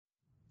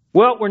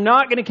Well, we're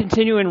not going to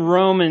continue in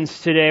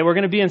Romans today. We're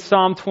going to be in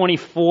Psalm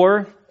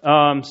 24 so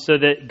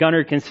that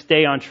Gunnar can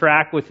stay on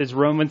track with his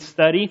Romans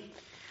study.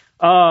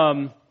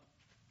 I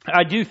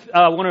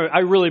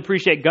really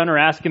appreciate Gunnar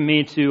asking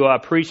me to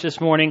preach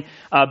this morning.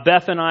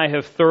 Beth and I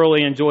have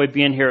thoroughly enjoyed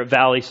being here at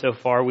Valley so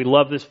far. We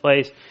love this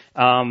place.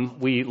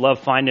 We love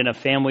finding a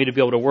family to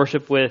be able to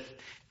worship with.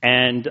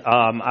 And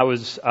I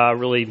was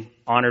really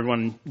honored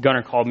when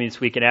Gunnar called me this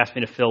week and asked me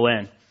to fill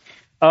in.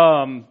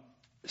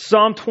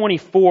 Psalm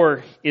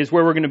 24 is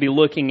where we're going to be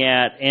looking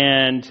at,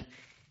 and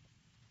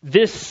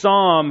this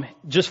psalm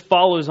just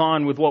follows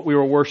on with what we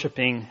were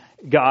worshiping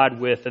God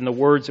with and the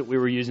words that we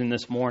were using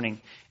this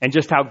morning, and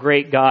just how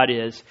great God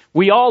is.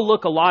 We all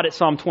look a lot at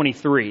Psalm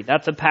 23.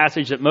 That's a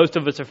passage that most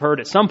of us have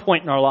heard at some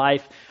point in our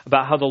life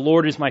about how the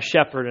Lord is my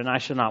shepherd and I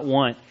shall not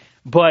want.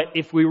 But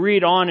if we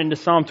read on into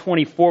Psalm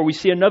 24, we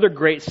see another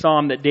great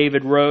psalm that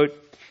David wrote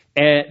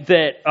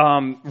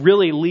that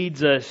really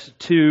leads us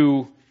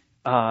to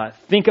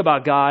think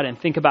about God and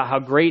think about how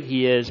great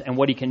He is and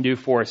what He can do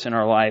for us in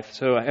our life.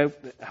 So I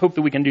hope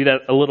that we can do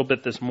that a little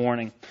bit this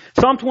morning.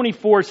 Psalm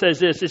 24 says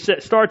this.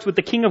 It starts with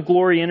the King of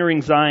Glory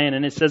entering Zion,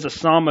 and it says a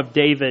psalm of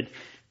David.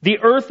 The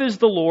earth is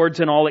the Lord's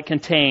and all it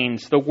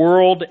contains, the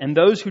world and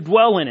those who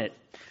dwell in it.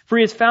 For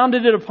He has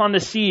founded it upon the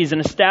seas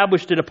and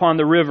established it upon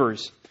the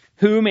rivers.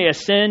 Who may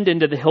ascend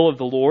into the hill of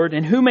the Lord,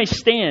 and who may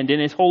stand in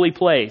His holy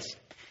place?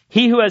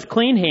 He who has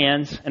clean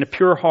hands and a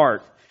pure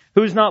heart,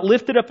 who has not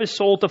lifted up his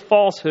soul to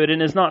falsehood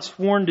and has not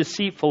sworn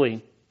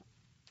deceitfully.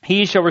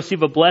 He shall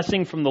receive a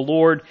blessing from the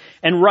Lord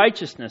and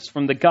righteousness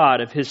from the God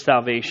of his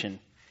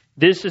salvation.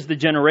 This is the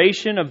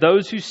generation of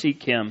those who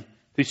seek Him,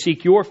 who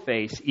seek your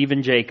face,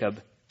 even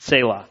Jacob.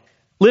 Selah.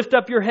 Lift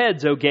up your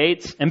heads, O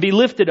gates, and be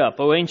lifted up,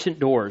 O ancient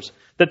doors,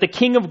 that the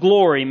King of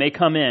glory may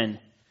come in.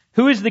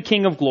 Who is the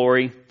King of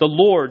glory? The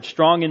Lord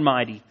strong and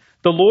mighty,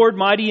 the Lord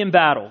mighty in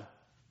battle.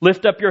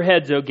 Lift up your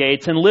heads, O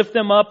gates, and lift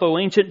them up, O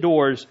ancient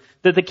doors,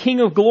 that the King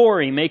of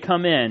glory may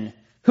come in.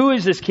 Who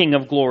is this King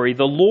of glory?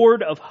 The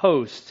Lord of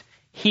hosts.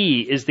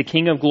 He is the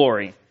King of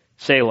glory.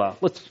 Selah.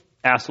 Let's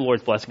ask the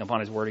Lord's blessing upon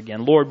His word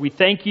again. Lord, we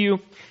thank You.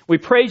 We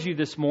praise You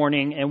this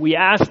morning, and we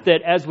ask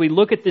that as we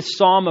look at this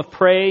psalm of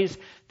praise,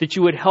 that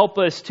You would help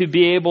us to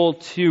be able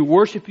to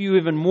worship You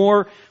even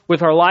more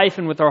with our life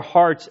and with our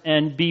hearts,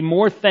 and be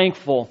more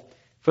thankful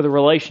for the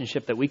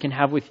relationship that we can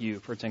have with You.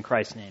 For it's in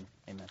Christ's name.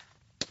 Amen.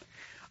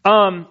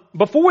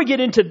 Before we get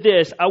into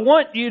this, I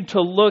want you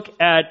to look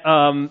at,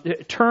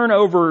 turn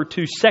over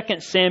to 2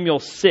 Samuel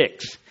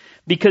 6,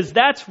 because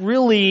that's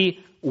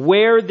really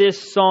where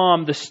this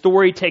psalm, the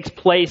story takes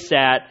place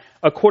at,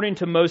 according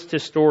to most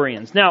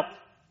historians. Now,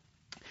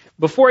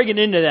 before I get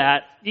into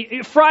that,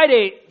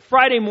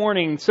 Friday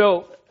morning,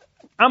 so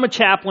I'm a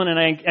chaplain and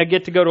I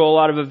get to go to a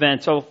lot of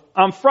events. So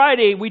on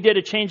Friday, we did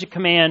a change of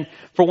command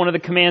for one of the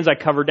commands I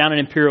covered down in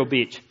Imperial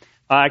Beach,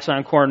 actually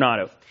on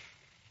Coronado.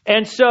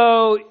 And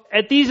so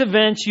at these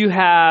events, you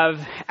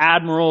have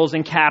admirals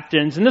and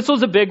captains, and this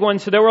was a big one.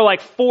 So there were like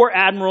 4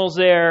 admirals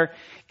there.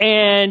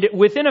 And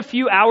within a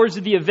few hours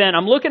of the event,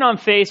 I'm looking on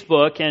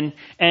Facebook and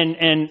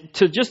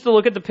to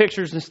look at the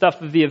pictures and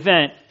stuff of the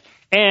event.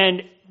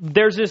 And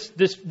there's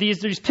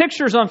these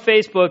pictures on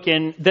Facebook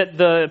and that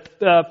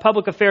the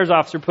public affairs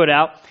officer put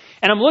out.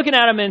 And I'm looking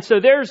at them, and so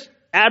there's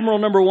Admiral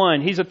number 1.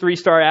 He's a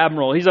 3-star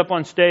admiral. He's up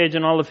on stage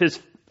in all of his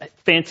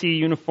fancy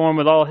uniform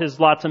with all his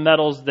lots of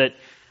medals that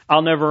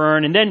I'll never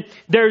earn. And then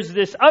there's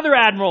this other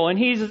admiral, and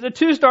he's a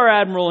 2-star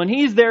admiral, and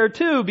he's there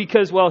too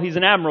because, well, he's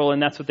an admiral,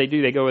 and that's what they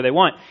do. They go where they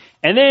want.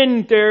 And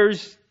then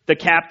there's the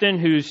captain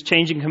who's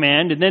changing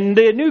command, and then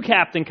the new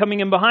captain coming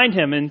in behind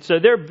him. And so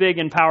they're big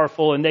and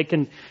powerful, and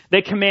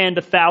they command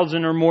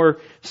 1,000 or more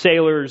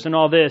sailors and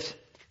all this.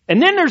 And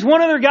then there's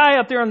one other guy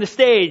up there on the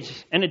stage,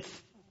 and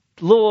it's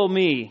little old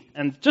me,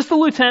 and just a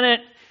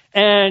lieutenant.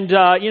 And,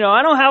 I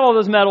don't have all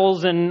those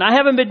medals, and I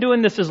haven't been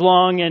doing this as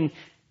long, and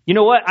you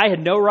know what? I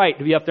had no right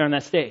to be up there on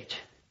that stage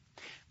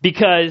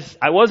because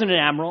I wasn't an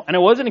admiral and I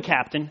wasn't a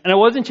captain and I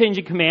wasn't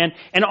changing command,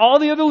 and all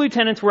the other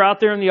lieutenants were out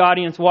there in the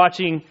audience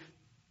watching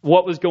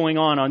what was going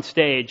on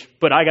stage,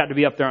 but I got to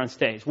be up there on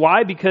stage.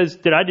 Why? Because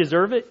did I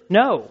deserve it?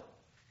 No.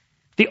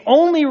 The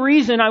only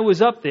reason I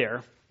was up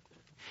there,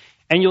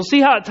 and you'll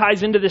see how it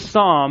ties into this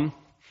psalm,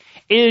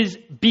 is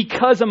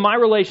because of my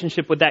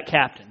relationship with that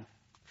captain.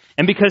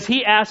 And because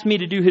he asked me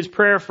to do his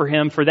prayer for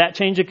him for that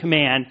change of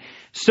command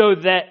so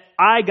that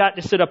I got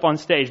to sit up on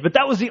stage. But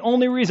that was the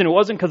only reason. It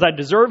wasn't because I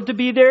deserved to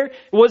be there.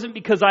 It wasn't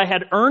because I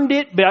had earned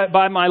it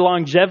by my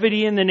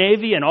longevity in the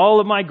Navy and all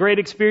of my great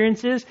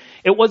experiences.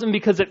 It wasn't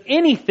because of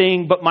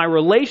anything but my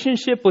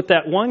relationship with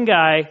that one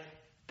guy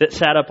that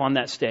sat up on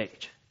that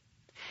stage.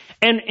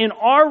 And in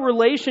our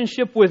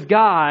relationship with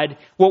God,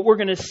 what we're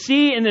going to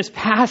see in this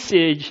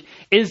passage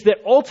is that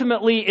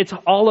ultimately it's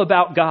all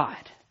about God.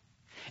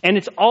 And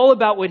it's all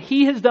about what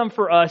He has done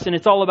for us, and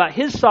it's all about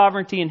His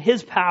sovereignty and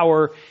His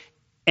power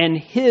and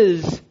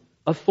His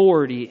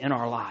authority in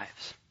our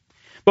lives.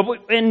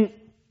 And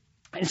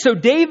so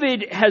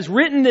David has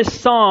written this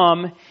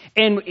psalm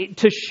and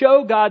to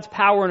show God's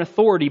power and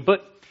authority. But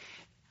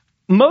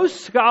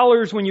Most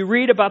scholars, when you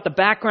read about the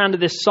background of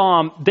this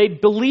psalm, they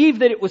believe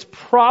that it was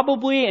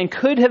probably and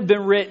could have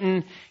been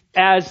written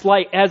as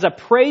a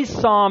praise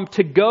psalm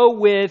to go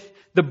with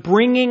the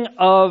bringing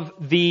of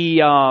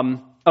the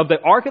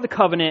Ark of the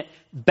Covenant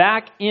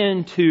back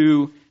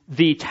into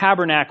the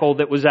tabernacle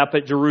that was up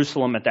at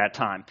Jerusalem at that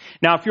time.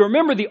 Now, if you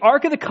remember, the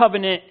Ark of the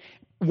Covenant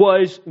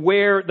was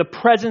where the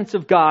presence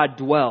of God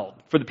dwelled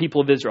for the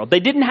people of Israel. They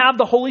didn't have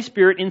the Holy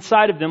Spirit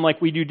inside of them like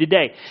we do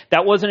today.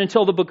 That wasn't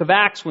until the book of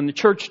Acts when the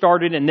church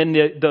started, and then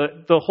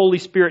the Holy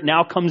Spirit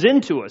now comes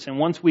into us. And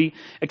once we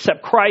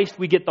accept Christ,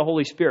 we get the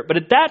Holy Spirit. But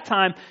at that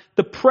time,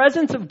 the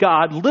presence of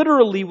God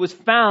literally was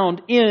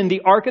found in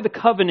the Ark of the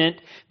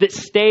Covenant that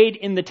stayed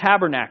in the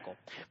tabernacle.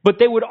 But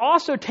they would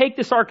also take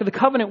this Ark of the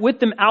Covenant with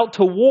them out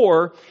to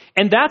war,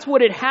 and that's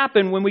what had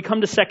happened when we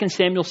come to 2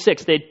 Samuel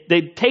 6.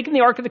 They'd taken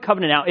the Ark of the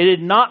Covenant out. It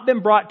had not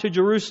been brought to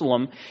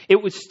Jerusalem.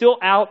 It was still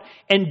out,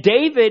 and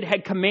David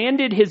had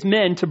commanded his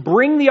men to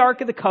bring the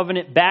Ark of the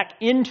Covenant back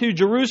into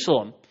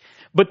Jerusalem.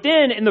 But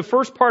then, in the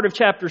first part of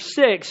chapter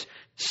 6,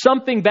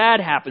 something bad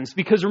happens.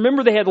 Because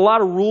remember, they had a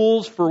lot of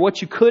rules for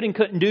what you could and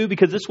couldn't do,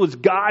 because this was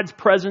God's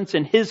presence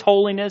and His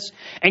holiness.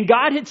 And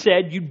God had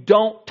said, you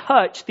don't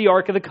touch the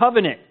Ark of the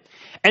Covenant.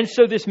 And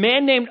so this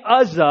man named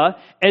Uzzah,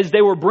 as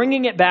they were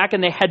bringing it back,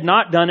 and they had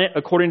not done it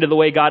according to the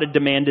way God had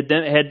demanded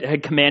them,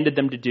 had commanded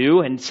them to do,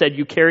 and said,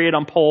 you carry it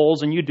on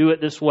poles and you do it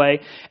this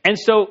way. And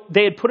so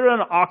they had put it on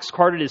an ox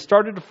cart. It had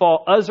started to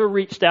fall. Uzzah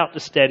reached out to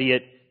steady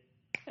it,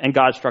 and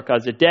God struck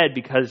Uzzah dead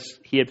because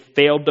he had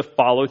failed to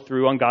follow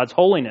through on God's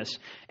holiness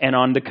and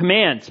on the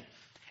commands.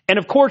 And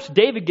of course,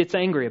 David gets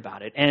angry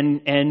about it, and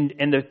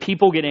the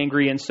people get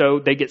angry, and so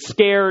they get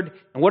scared.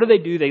 And what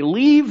do? They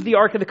leave the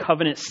Ark of the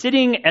Covenant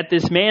sitting at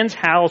this man's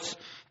house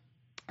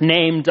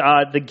named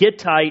the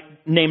Gittite,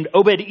 named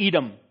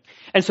Obed-Edom.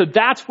 And so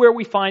that's where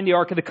we find the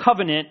Ark of the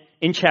Covenant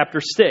in chapter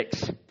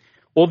 6.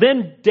 Well,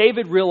 then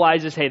David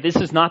realizes, hey, this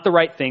is not the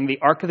right thing. The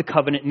Ark of the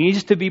Covenant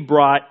needs to be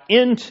brought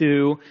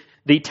into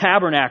the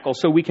tabernacle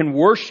so we can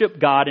worship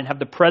God and have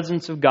the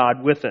presence of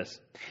God with us.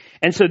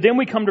 And so then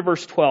we come to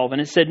verse 12,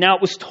 and it said, now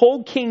it was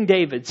told King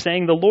David,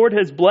 saying, the Lord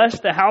has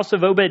blessed the house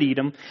of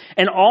Obed-Edom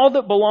and all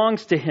that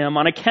belongs to him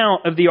on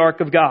account of the ark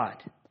of God.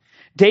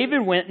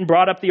 David went and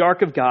brought up the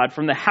ark of God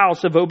from the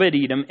house of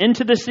Obed-Edom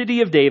into the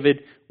city of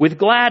David with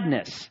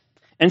gladness.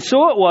 And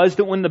so it was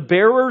that when the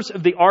bearers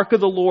of the ark of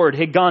the Lord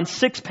had gone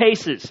 6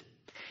 paces,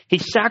 he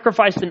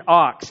sacrificed an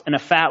ox and a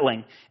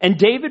fatling. And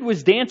David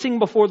was dancing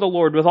before the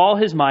Lord with all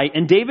his might.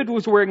 And David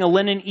was wearing a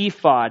linen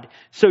ephod.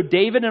 So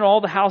David and all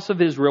the house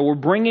of Israel were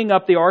bringing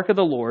up the ark of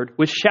the Lord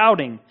with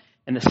shouting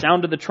and the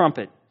sound of the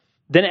trumpet.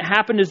 Then it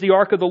happened as the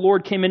ark of the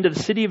Lord came into the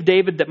city of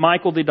David that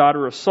Michal, the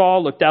daughter of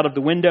Saul, looked out of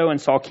the window and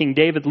saw King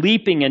David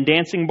leaping and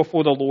dancing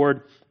before the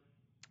Lord.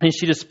 And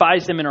she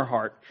despised him in her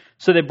heart.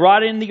 So they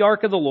brought in the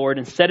ark of the Lord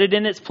and set it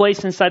in its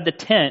place inside the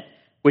tent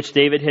which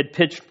David had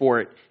pitched for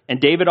it. And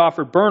David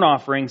offered burnt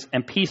offerings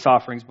and peace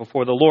offerings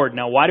before the Lord.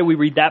 Now, why do we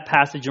read that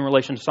passage in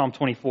relation to Psalm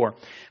 24?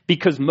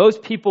 Because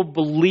most people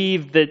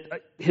believe that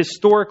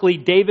historically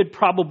David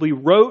probably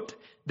wrote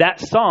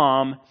that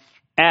psalm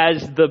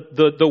as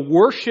the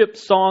worship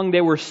song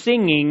they were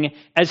singing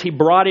as he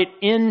brought it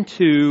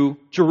into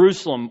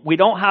Jerusalem. We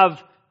don't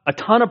have a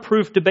ton of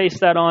proof to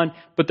base that on,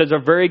 but there's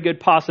a very good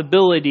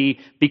possibility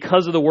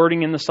because of the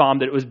wording in the psalm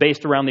that it was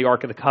based around the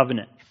Ark of the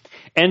Covenant.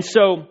 And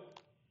so,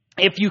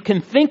 if you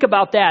can think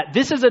about that,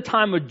 this is a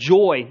time of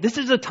joy. This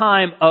is a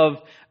time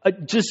of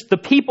just the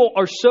people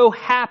are so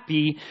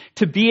happy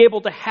to be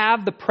able to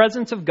have the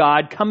presence of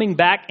God coming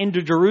back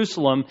into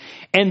Jerusalem.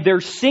 And they're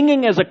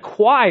singing as a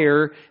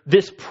choir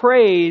this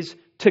praise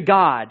to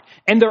God.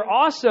 And they're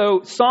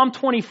also, Psalm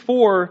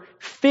 24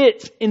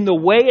 fits in the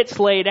way it's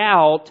laid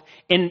out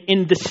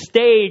in the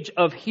stage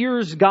of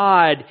here's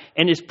God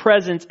and His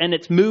presence, and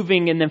it's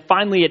moving, and then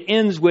finally it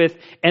ends with,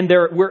 and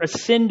we're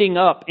ascending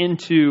up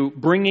into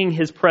bringing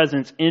His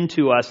presence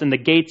into us, and the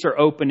gates are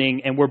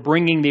opening, and we're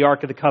bringing the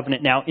Ark of the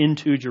Covenant now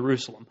into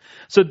Jerusalem.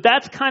 So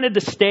that's kind of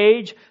the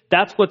stage.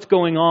 That's what's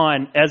going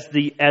on as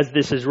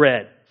this is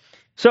read.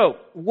 So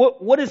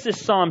what does this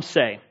psalm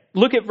say?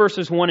 Look at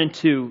verses 1 and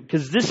 2,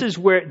 because this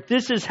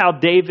is how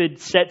David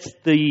sets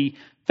the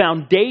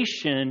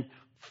foundation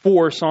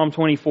for Psalm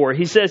 24.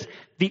 He says,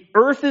 the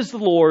earth is the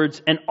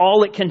Lord's and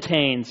all it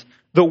contains,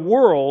 the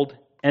world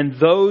and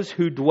those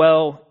who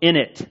dwell in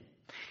it.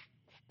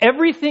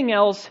 Everything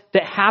else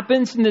that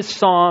happens in this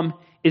psalm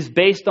is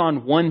based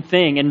on one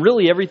thing, and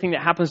really everything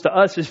that happens to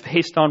us is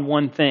based on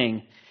one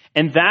thing,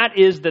 and that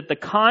is that the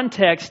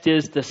context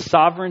is the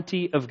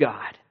sovereignty of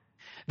God.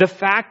 The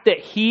fact that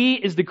He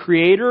is the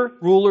creator,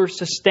 ruler,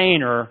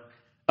 sustainer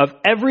of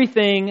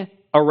everything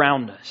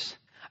around us,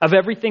 of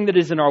everything that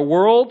is in our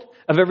world,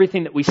 of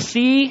everything that we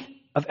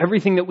see, of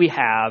everything that we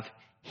have.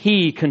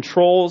 He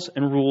controls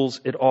and rules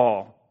it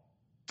all.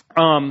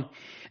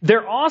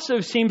 There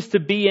also seems to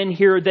be in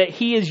here that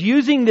he is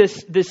using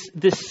this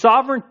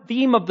sovereign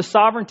theme of the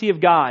sovereignty of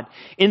God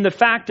in the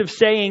fact of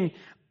saying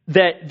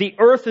that the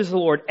earth is the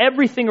Lord,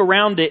 everything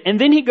around it. And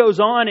then he goes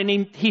on and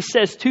he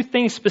says two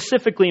things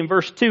specifically in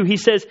verse 2. He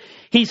says,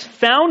 he's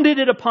founded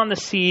it upon the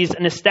seas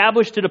and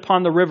established it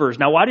upon the rivers.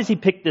 Now, why does he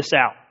pick this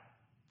out?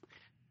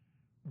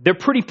 They're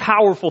pretty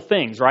powerful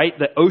things, right?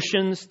 The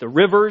oceans, the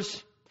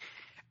rivers.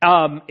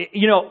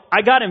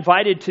 I got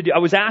invited I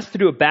was asked to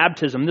do a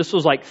baptism. This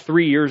was like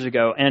 3 years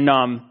ago. And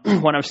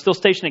when I was still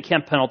stationed at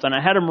Camp Pendleton,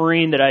 I had a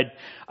Marine that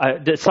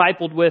I'd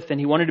discipled with, and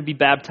he wanted to be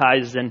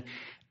baptized. And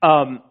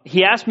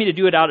he asked me to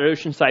do it out at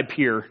Oceanside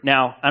Pier.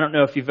 Now, I don't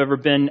know if you've ever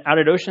been out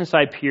at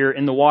Oceanside Pier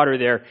in the water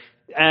there.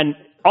 And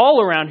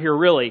all around here,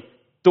 really,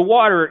 the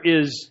water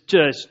is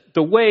just,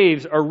 the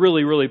waves are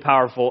really, really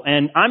powerful.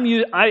 And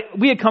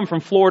we had come from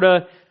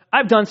Florida.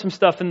 I've done some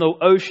stuff in the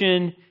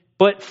ocean,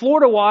 but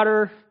Florida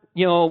water,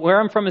 where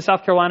I'm from in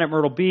South Carolina at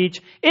Myrtle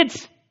Beach,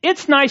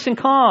 it's nice and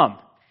calm.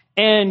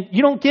 And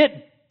you don't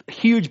get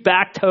huge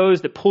back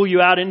tows that pull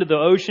you out into the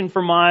ocean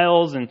for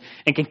miles and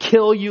can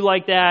kill you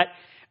like that.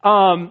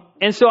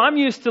 And so I'm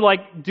used to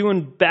like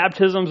doing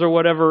baptisms or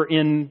whatever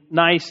in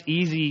nice,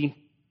 easy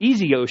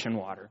ocean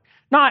water,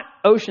 not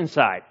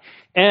oceanside.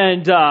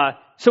 And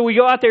so we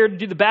go out there to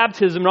do the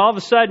baptism, and all of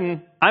a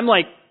sudden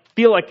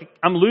feel like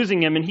I'm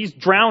losing him, and he's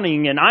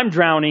drowning, and I'm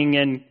drowning,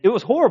 and it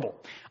was horrible.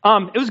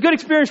 It was a good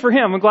experience for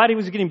him. I'm glad he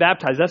was getting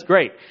baptized. That's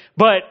great.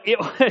 But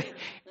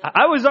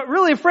I was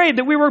really afraid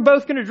that we were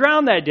both going to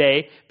drown that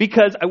day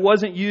because I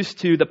wasn't used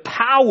to the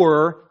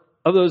power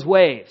of those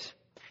waves.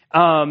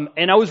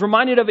 And I was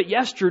reminded of it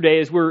yesterday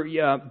as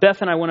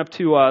Beth and I went up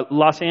to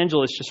Los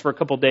Angeles just for a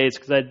couple of days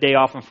because I had a day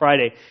off on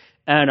Friday.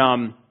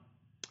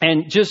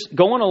 And just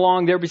going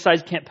along there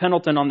beside Camp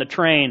Pendleton on the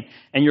train,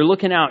 and you're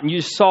looking out and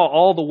you saw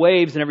all the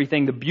waves and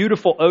everything, the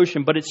beautiful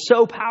ocean, but it's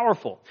so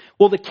powerful.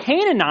 Well, the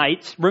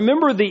Canaanites,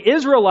 remember the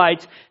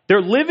Israelites,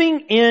 they're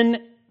living in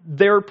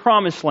their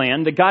promised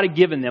land that God had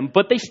given them,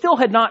 but they still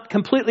had not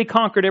completely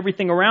conquered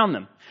everything around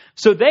them.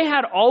 So they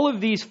had all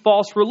of these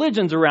false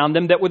religions around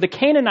them that were the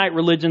Canaanite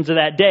religions of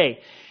that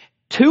day.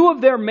 Two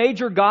of their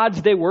major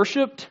gods they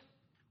worshipped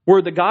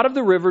were the God of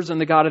the rivers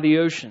and the God of the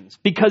oceans.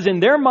 Because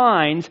in their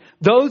minds,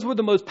 those were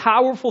the most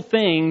powerful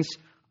things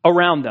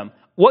around them.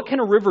 What can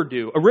a river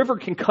do? A river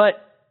can cut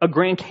a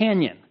Grand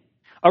Canyon.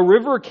 A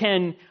river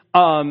can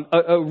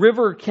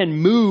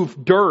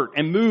move dirt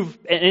and move.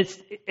 And it's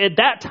at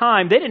that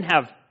time they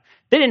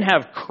didn't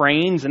have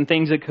cranes and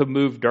things that could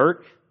move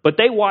dirt, but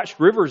they watched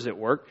rivers at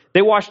work.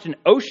 They watched an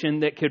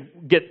ocean that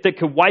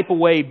could wipe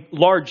away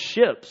large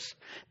ships.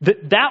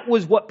 That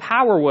was what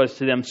power was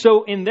to them.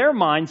 So in their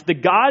minds, the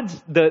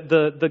gods,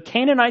 the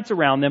Canaanites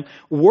around them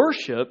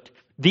worshipped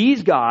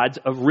these gods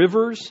of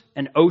rivers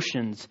and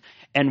oceans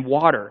and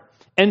water.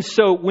 And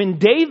so when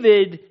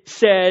David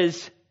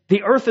says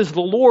the earth is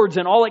the Lord's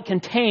and all it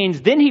contains,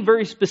 then he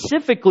very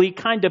specifically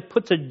kind of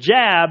puts a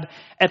jab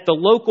at the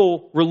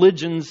local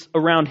religions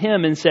around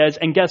him and says,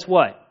 and guess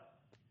what?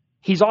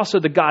 He's also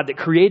the God that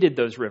created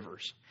those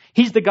rivers.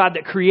 He's the God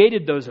that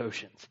created those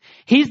oceans.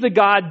 He's the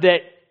God that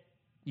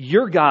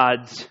your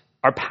gods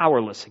are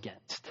powerless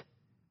against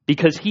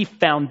because he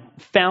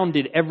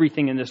founded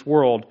everything in this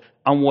world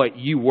on what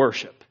you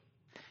worship.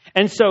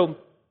 And so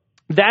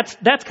that's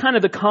kind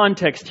of the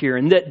context here.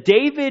 And that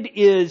David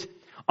is,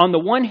 on the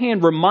one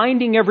hand,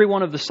 reminding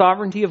everyone of the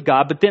sovereignty of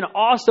God, but then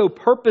also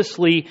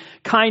purposely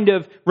kind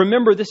of,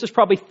 remember, this is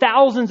probably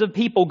thousands of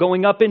people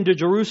going up into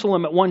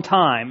Jerusalem at one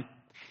time.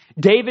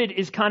 David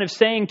is kind of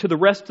saying to the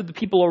rest of the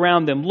people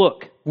around them,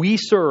 look, we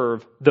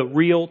serve the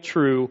real,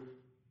 true,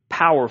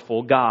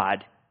 powerful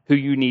God who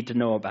you need to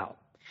know about.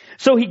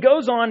 So he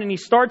goes on and he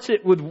starts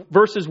it with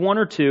verses 1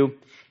 or 2,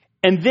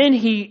 and then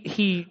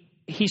he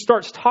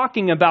starts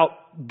talking about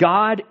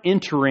God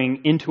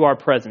entering into our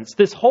presence.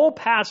 This whole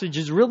passage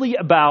is really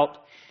about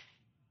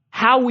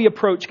how we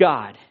approach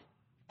God,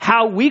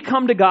 how we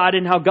come to God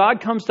and how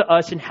God comes to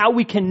us, and how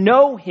we can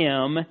know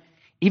him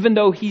even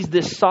though he's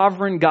this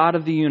sovereign God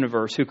of the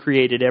universe who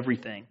created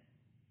everything.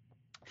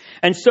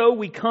 And so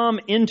we come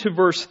into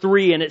verse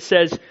 3, and it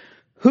says,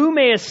 who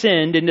may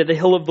ascend into the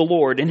hill of the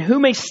Lord, and who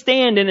may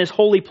stand in his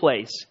holy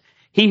place?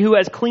 He who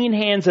has clean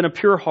hands and a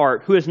pure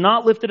heart, who has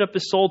not lifted up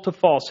his soul to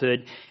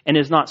falsehood, and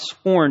has not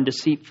sworn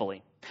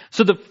deceitfully.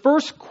 So the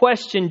first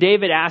question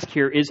David asked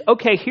here is,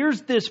 okay,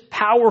 here's this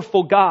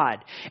powerful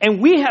God,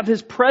 and we have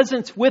his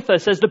presence with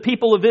us as the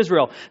people of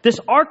Israel, this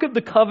Ark of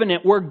the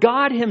Covenant where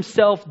God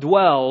himself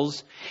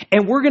dwells,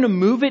 and we're going to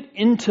move it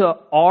into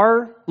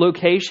our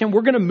location.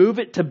 We're going to move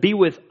it to be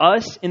with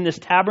us in this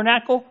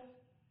tabernacle.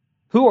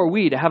 Who are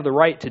we to have the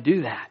right to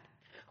do that?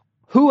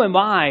 Who am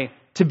I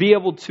to be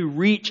able to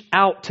reach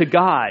out to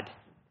God?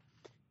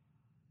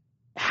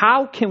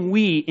 How can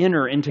we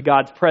enter into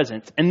God's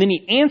presence? And then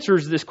he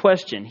answers this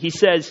question. He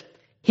says,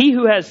 he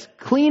who has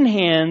clean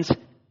hands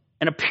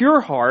and a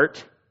pure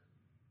heart,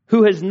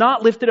 who has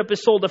not lifted up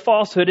his soul to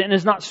falsehood and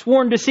has not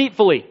sworn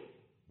deceitfully.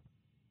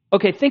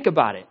 Okay, think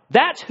about it.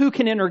 That's who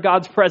can enter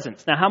God's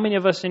presence. Now, how many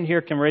of us in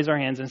here can raise our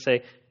hands and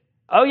say,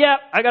 oh yeah,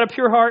 I got a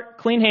pure heart,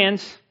 clean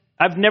hands.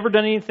 I've never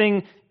done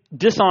anything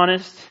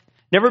dishonest,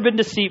 never been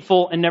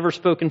deceitful, and never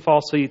spoken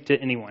falsely to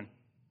anyone.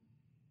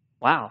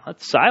 Wow,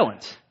 that's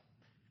silence.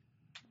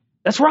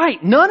 That's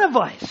right. None of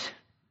us.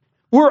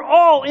 We're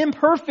all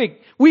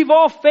imperfect. We've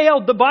all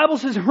failed. The Bible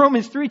says in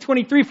Romans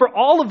 3:23, for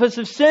all of us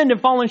have sinned and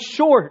fallen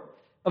short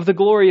of the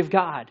glory of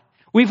God.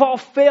 We've all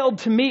failed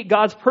to meet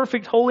God's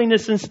perfect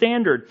holiness and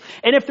standard.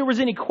 And if there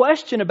was any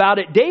question about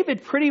it,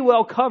 David pretty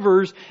well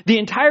covers the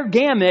entire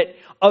gamut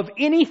of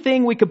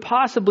anything we could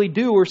possibly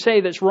do or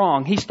say that's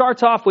wrong. He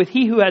starts off with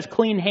he who has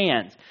clean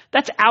hands.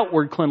 That's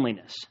outward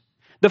cleanliness.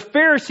 The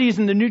Pharisees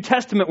in the New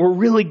Testament were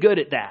really good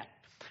at that.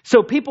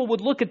 So people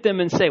would look at them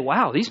and say,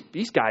 wow,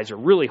 these guys are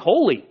really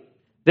holy.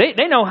 They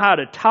know how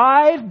to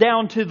tithe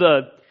down to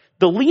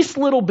the least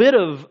little bit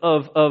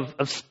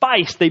of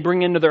spice they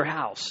bring into their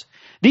house.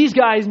 These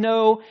guys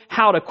know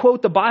how to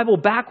quote the Bible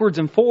backwards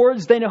and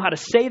forwards. They know how to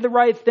say the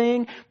right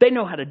thing. They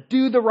know how to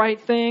do the right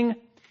thing.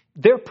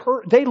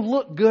 They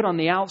look good on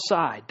the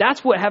outside.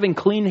 That's what having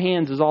clean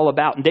hands is all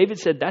about. And David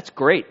said, that's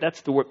great.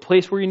 That's the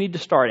place where you need to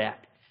start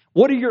at.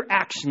 What are your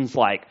actions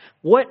like?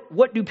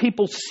 What do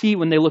people see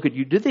when they look at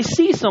you? Do they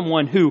see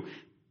someone who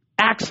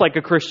acts like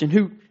a Christian,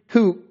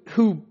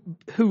 who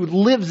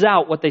lives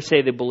out what they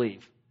say they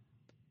believe?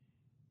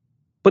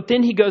 But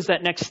then he goes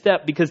that next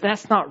step, because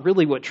that's not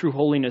really what true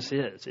holiness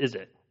is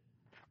it?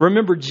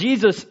 Remember,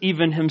 Jesus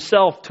even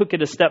himself took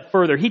it a step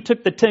further. He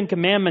took the 10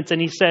 Commandments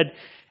and he said,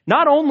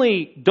 not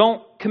only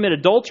don't commit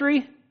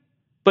adultery,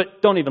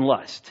 but don't even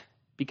lust,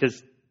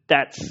 because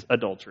that's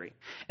adultery.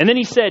 And then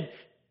he said,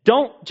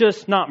 don't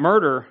just not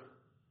murder,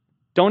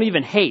 don't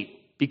even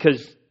hate,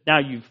 because now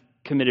you've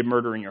committed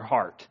murder in your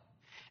heart.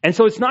 And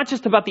so it's not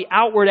just about the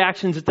outward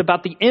actions, it's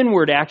about the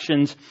inward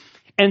actions.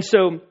 And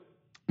so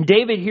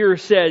David here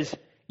says,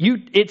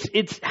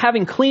 it's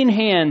having clean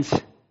hands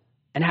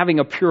and having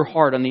a pure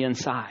heart on the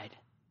inside.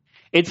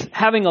 It's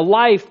having a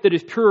life that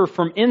is pure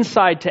from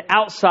inside to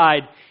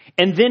outside.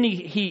 And then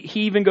he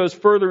even goes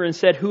further and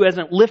said, who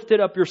hasn't lifted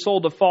up your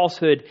soul to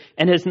falsehood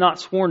and has not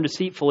sworn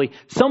deceitfully.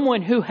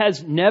 Someone who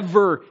has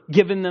never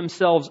given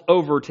themselves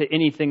over to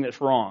anything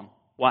that's wrong.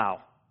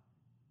 Wow.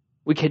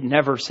 We could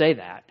never say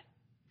that.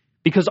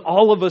 Because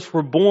all of us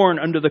were born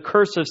under the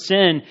curse of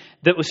sin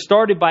that was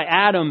started by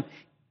Adam.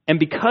 And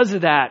because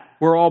of that,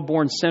 we're all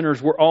born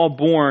sinners. We're all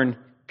born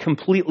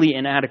completely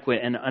inadequate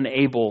and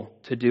unable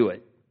to do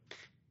it.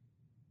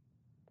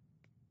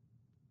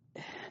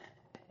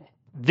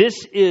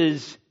 This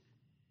is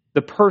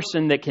the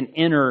person that can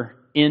enter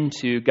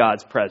into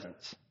God's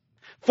presence.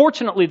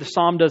 Fortunately, the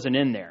psalm doesn't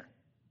end there,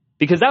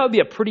 because that would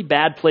be a pretty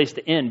bad place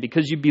to end,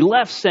 because you'd be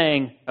left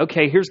saying,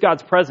 okay, here's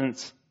God's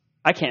presence.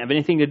 I can't have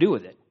anything to do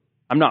with it.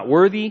 I'm not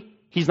worthy.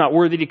 He's not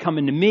worthy to come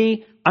into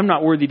me. I'm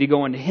not worthy to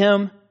go into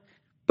him.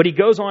 But he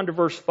goes on to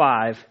verse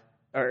 5,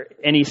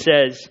 and he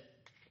says,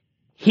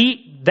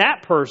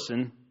 that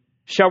person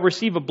shall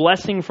receive a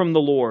blessing from the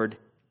Lord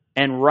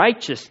and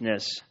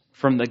righteousness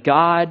from the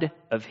God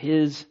of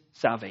his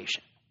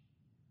salvation.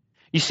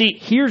 You see,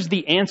 here's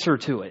the answer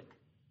to it.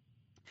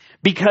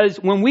 Because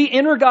when we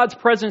enter God's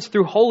presence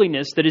through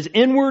holiness that is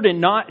inward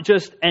and not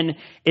just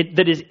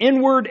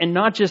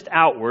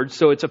outward,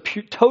 so it's a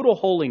total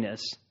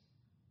holiness.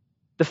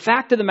 The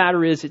fact of the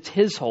matter is, it's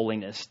his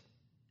holiness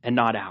and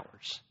not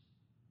ours.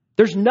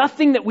 There's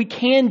nothing that we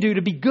can do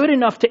to be good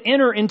enough to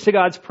enter into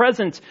God's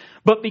presence,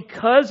 but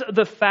because of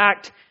the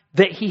fact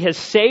that he has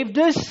saved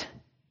us,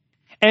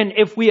 and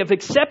if we have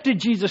accepted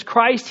Jesus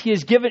Christ, he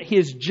has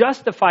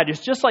justified us,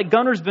 just like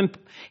Gunner's been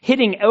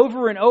hitting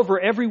over and over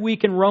every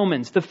week in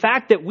Romans. The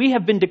fact that we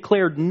have been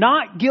declared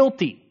not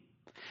guilty,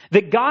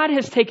 that God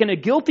has taken a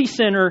guilty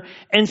sinner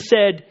and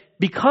said,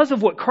 because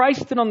of what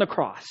Christ did on the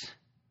cross,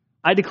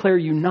 I declare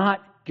you not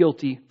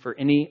guilty for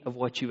any of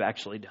what you've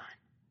actually done.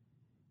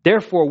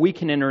 Therefore, we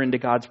can enter into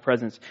God's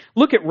presence.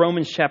 Look at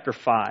Romans chapter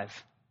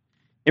 5.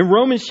 In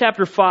Romans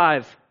chapter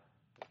 5,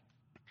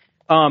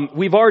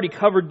 we've already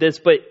covered this,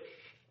 but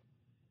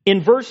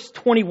in verse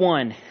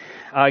 21,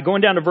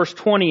 going down to verse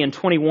 20 and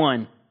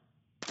 21,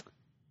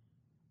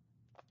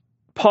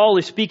 Paul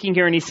is speaking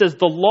here and he says,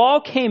 the law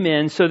came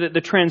in so that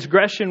the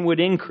transgression would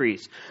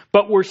increase.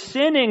 But where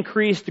sin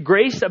increased,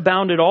 grace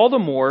abounded all the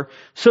more,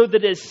 so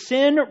that as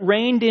sin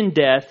reigned in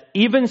death,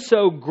 even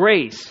so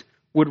grace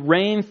would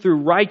reign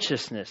through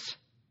righteousness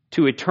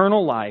to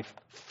eternal life.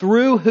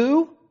 Through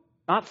who?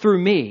 Not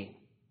through me.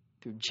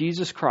 Through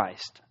Jesus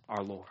Christ,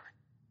 our Lord.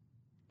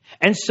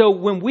 And so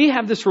when we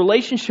have this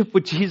relationship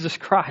with Jesus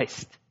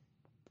Christ,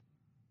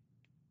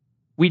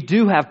 we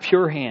do have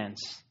pure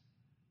hands,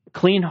 a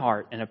clean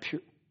heart, and a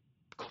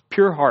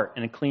pure heart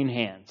and a clean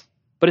hands.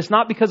 But it's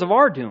not because of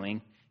our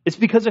doing, it's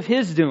because of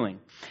his doing.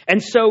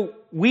 And so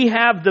we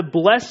have the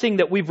blessing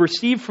that we've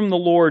received from the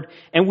Lord,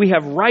 and we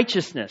have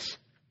righteousness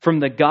from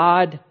the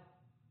God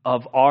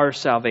of our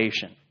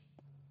salvation.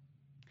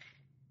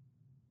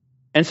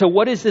 And so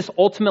what is this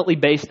ultimately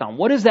based on?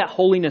 What is that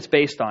holiness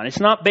based on? It's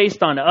not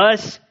based on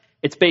us.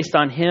 It's based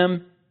on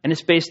him, and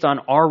it's based on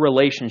our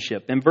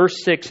relationship. In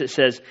verse 6, it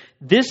says,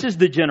 this is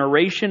the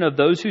generation of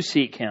those who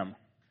seek him,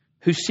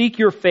 who seek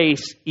your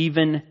face,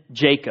 even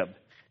Jacob.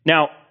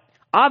 Now,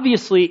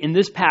 obviously, in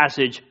this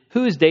passage,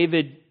 who is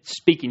David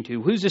speaking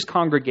to? Who's this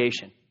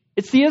congregation?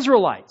 It's the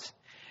Israelites.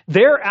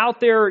 they're out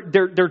there,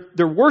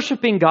 they're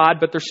worshiping God,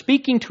 but they're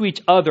speaking to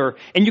each other.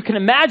 And you can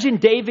imagine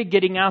David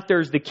getting out there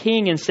as the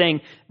king and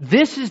saying,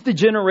 this is the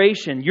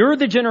generation. You're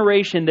the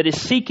generation that is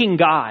seeking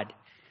God.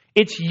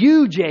 It's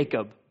you,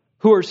 Jacob,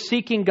 who are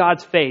seeking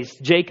God's face.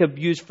 Jacob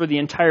used for the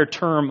entire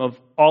term of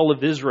all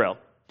of Israel.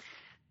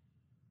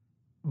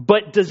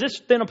 But does this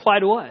then apply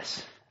to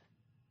us?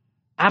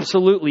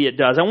 Absolutely it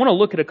does. I want to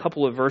look at a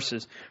couple of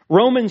verses.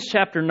 Romans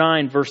chapter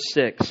 9, verse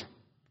 6.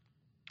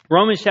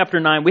 Romans chapter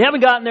 9. We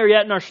haven't gotten there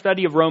yet in our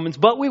study of Romans,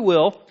 but we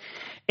will.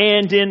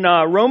 And in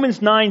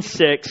Romans 9,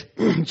 6,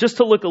 just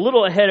to look a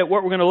little ahead at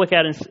what we're going to look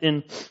at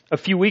in a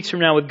few weeks from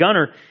now with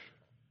Gunnar,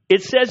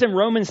 it says in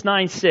Romans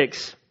 9,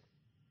 6,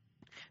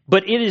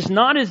 but it is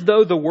not as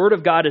though the word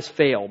of God has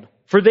failed,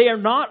 for they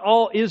are not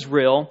all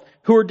Israel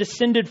who are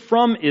descended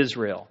from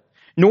Israel,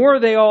 nor are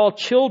they all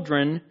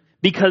children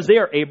because they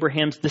are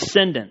Abraham's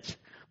descendants.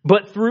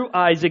 But through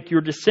Isaac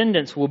your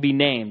descendants will be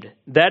named.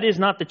 That is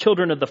not the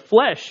children of the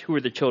flesh who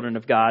are the children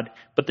of God,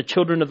 but the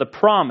children of the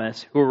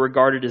promise who are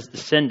regarded as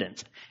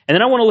descendants. And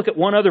then I want to look at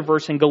one other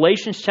verse in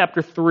Galatians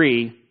chapter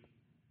 3,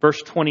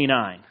 verse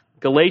 29.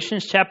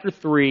 Galatians chapter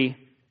 3,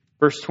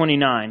 verse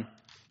 29.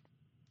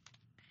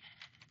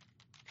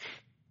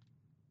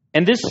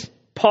 And it's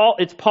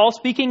Paul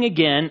speaking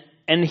again,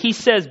 and he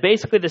says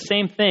basically the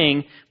same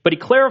thing, but he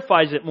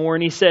clarifies it more,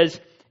 and he says,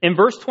 in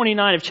verse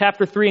 29 of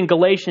chapter 3 in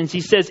Galatians,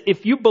 he says,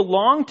 if you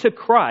belong to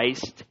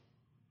Christ,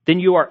 then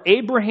you are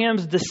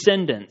Abraham's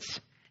descendants,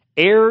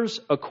 heirs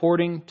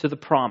according to the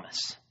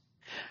promise.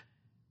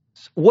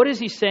 What is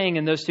he saying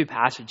in those two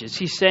passages?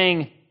 He's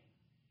saying,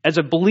 as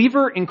a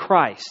believer in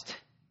Christ,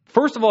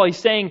 first of all, he's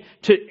saying,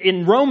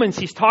 in Romans,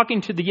 he's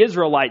talking to the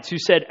Israelites who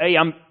said, hey,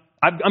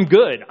 I'm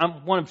good.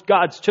 I'm one of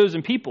God's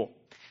chosen people.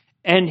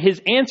 And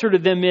his answer to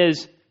them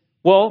is,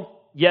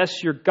 well,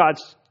 yes, you're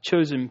God's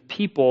chosen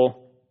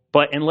people,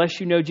 but unless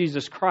you know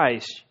Jesus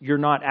Christ, you're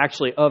not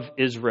actually of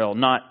Israel,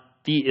 not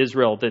the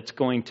Israel that's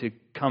going to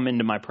come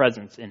into my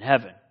presence in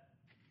heaven.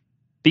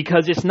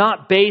 Because it's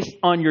not based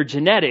on your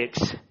genetics,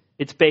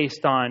 it's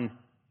based on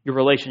your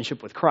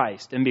relationship with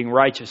Christ and being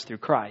righteous through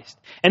Christ.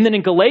 And then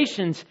in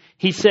Galatians,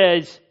 he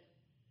says,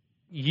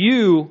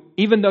 you,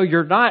 even though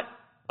you're not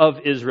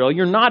of Israel,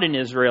 you're not an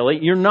Israeli,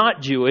 you're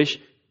not Jewish,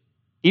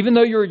 even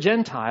though you're a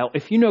Gentile,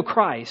 if you know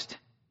Christ,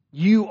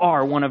 you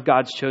are one of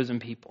God's chosen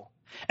people.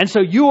 And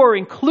so you are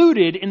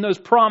included in those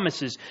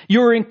promises.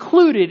 You are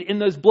included in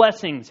those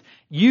blessings.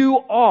 You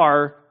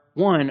are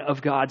one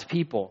of God's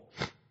people.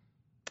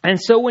 And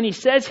so when he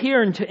says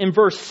here in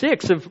verse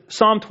 6 of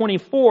Psalm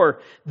 24,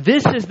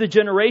 this is the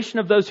generation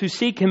of those who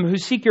seek him, who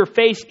seek your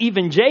face,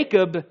 even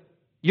Jacob,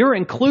 you're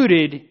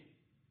included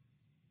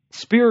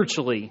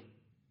spiritually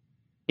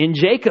in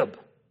Jacob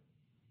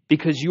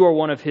because you are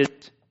one of his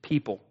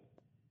people.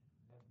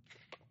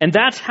 And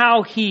that's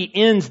how he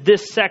ends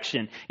this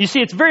section. You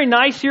see, it's very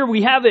nice here.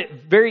 We have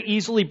it very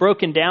easily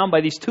broken down by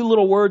these two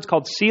little words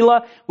called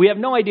Selah. We have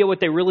no idea what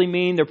they really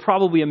mean. They're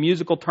probably a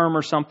musical term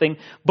or something.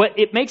 But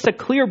it makes a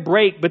clear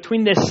break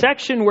between this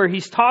section where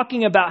he's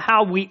talking about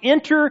how we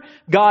enter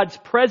God's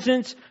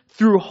presence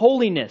through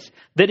holiness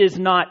that is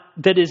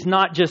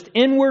not just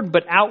inward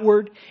but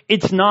outward.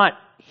 It's not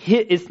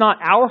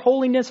our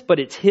holiness, but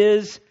it's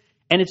his.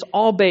 And it's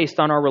all based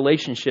on our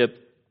relationship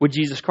with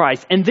Jesus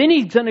Christ. And then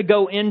he's going to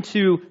go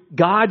into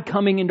God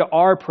coming into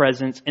our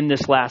presence in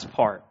this last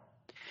part.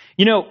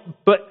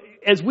 But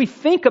as we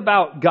think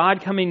about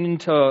God coming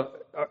into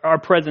our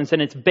presence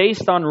and it's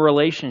based on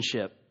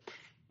relationship,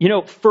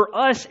 for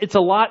us, it's a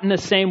lot in the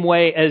same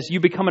way as you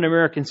become an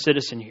American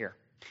citizen here.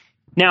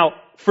 Now,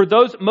 for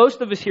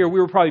most of us here, we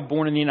were probably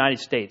born in the United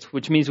States,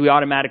 which means we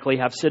automatically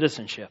have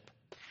citizenship.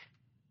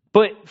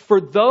 But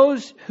for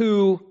those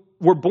who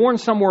were born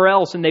somewhere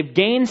else and they've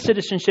gained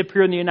citizenship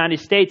here in the United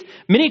States,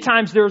 many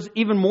times there's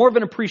even more of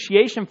an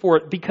appreciation for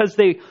it because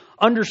they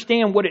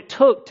understand what it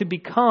took to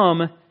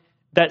become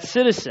that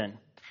citizen.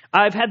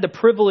 I've had the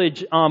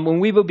privilege, when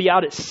we would be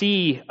out at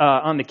sea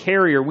on the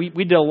carrier, we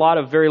did a lot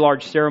of very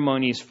large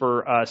ceremonies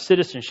for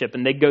citizenship,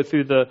 and they'd go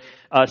through the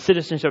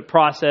citizenship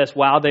process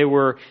while they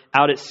were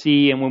out at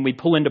sea, and when we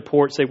pull into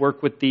ports, they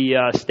work with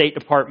the State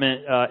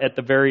Department at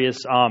the various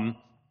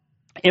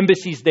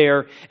embassies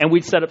there, and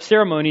we'd set up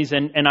ceremonies,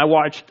 and I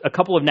watched a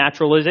couple of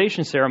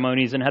naturalization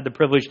ceremonies and had the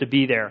privilege to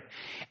be there.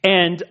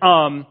 And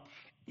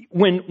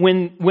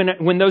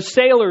when those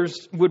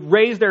sailors would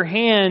raise their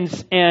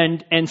hands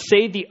and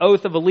say the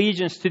oath of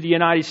allegiance to the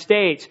United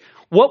States,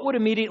 what would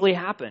immediately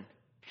happen?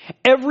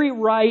 Every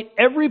right,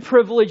 every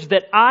privilege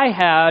that I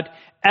had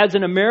as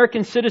an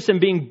American citizen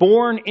being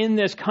born in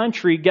this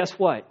country, guess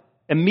what?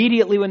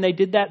 Immediately when they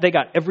did that, they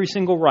got every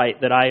single right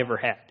that I ever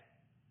had.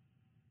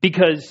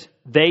 Because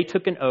they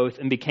took an oath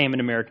and became an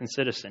American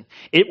citizen.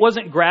 It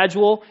wasn't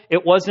gradual.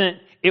 It wasn't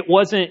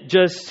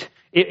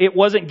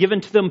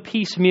given to them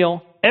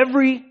piecemeal.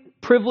 Every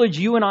privilege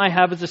you and I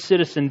have as a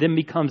citizen then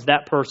becomes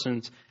that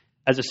person's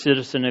as a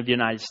citizen of the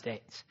United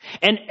States.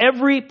 And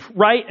every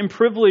right and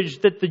privilege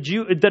that a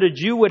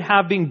Jew would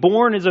have being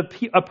born as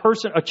a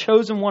person, a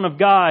chosen one of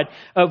God,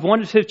 of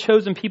one of his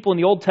chosen people in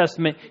the Old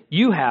Testament,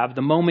 you have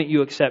the moment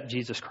you accept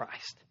Jesus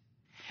Christ.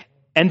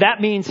 And that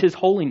means his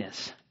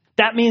holiness.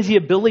 That means the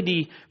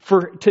ability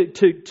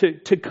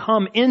to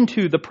come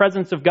into the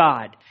presence of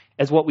God,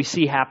 as what we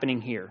see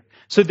happening here.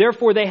 So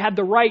therefore they had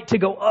the right to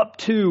go up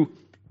to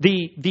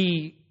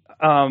the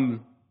Ark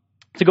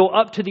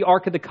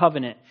of the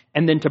Covenant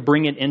and then to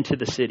bring it into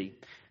the city.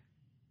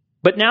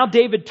 But now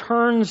David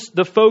turns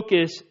the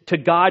focus to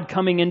God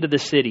coming into the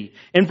city.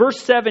 In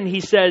verse 7, he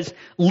says,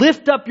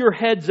 "Lift up your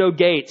heads, O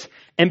gates,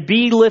 and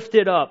be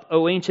lifted up,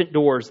 O ancient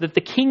doors, that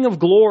the King of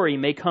glory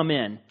may come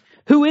in."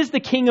 Who is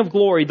the King of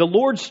glory? The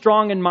Lord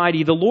strong and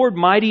mighty, the Lord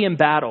mighty in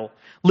battle.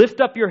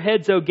 Lift up your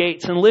heads, O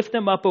gates, and lift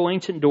them up, O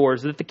ancient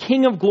doors, that the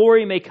King of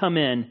glory may come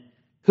in.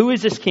 Who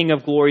is this King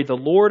of glory? The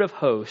Lord of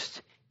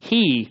hosts.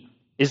 He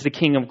is the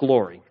King of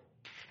glory.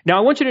 Now,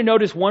 I want you to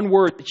notice one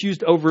word that's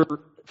used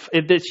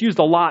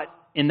a lot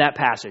in that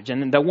passage,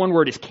 and that one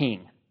word is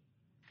king.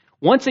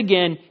 Once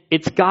again,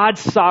 it's God's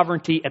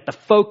sovereignty at the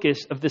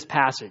focus of this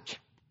passage.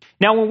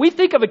 Now, when we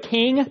think of a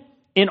king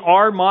in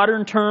our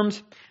modern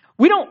terms,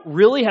 we don't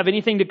really have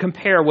anything to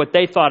compare what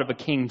they thought of a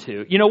king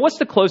to. You know, what's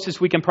the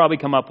closest we can probably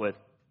come up with?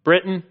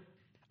 Britain?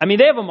 I mean,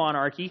 they have a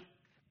monarchy,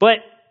 but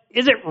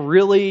is it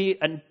really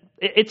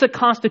it's a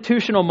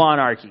constitutional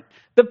monarchy.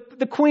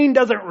 The queen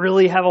doesn't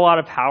really have a lot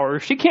of power.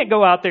 She can't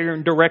go out there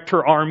and direct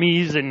her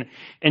armies and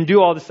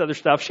do all this other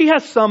stuff. She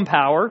has some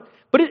power,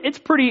 but it's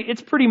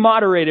pretty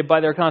moderated by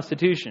their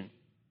constitution.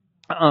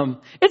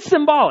 It's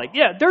symbolic.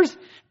 Yeah, there's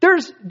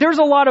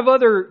a lot of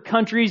other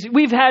countries.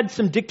 We've had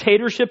some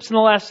dictatorships in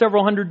the last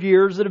several hundred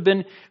years that have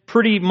been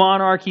pretty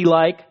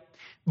monarchy-like.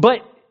 But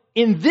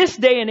in this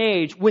day and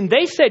age, when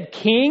they said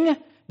king,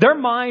 their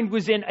mind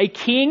was in a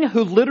king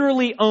who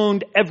literally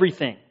owned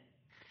everything.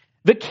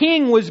 The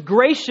king was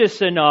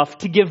gracious enough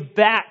to give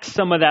back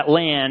some of that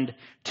land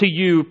to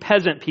you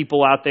peasant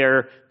people out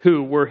there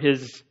who were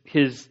his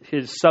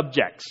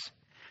subjects.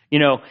 You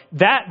know,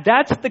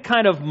 that's the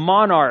kind of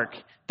monarch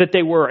that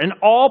they were, an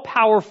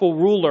all-powerful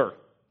ruler.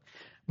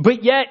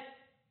 But yet,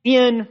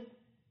 and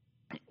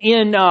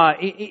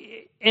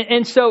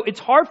so it's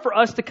hard for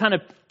us to kind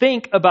of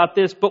think about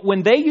this, but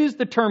when they use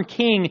the term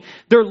king,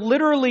 they're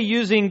literally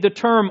using the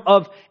term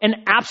of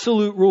an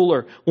absolute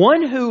ruler,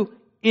 one who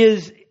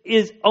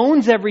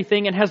owns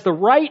everything and has the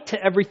right to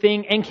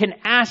everything and can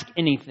ask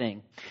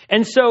anything.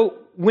 And so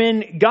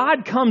when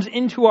God comes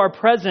into our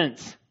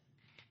presence,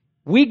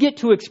 we get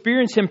to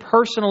experience him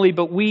personally,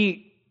 but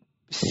we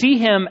see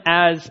him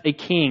as a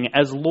king,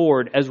 as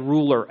Lord, as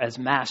ruler, as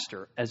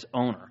master, as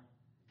owner.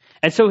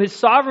 And so his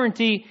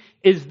sovereignty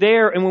is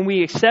there, and when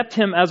we accept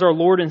him as our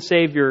Lord and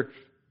Savior,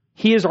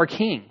 he is our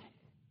king.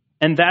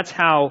 And that's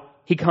how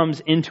he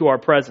comes into our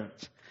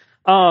presence.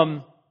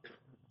 On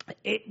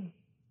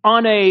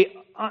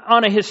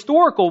a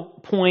historical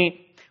point,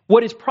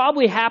 what is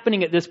probably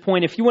happening at this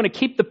point, if you want to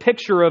keep the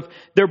picture of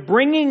they're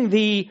bringing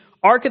the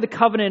Ark of the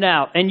Covenant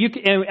out, and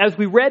as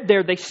we read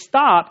there, they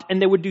stopped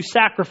and they would do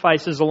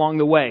sacrifices along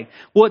the way.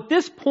 Well, at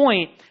this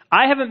point,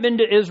 I haven't been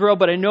to Israel,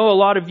 but I know a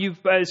lot of you,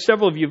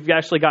 several of you have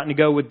actually gotten to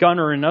go with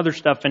Gunnar and other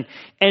stuff.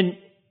 And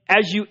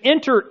as you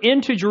enter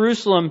into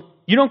Jerusalem,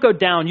 you don't go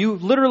down, you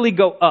literally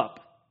go up.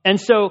 And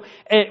so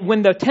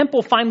when the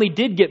temple finally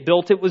did get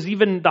built, it was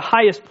even the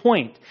highest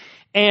point.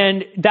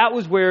 And that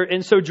was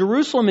so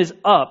Jerusalem is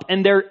up,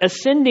 and they're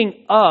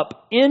ascending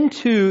up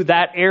into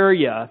that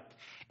area.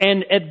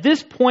 And at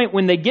this point,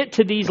 when they get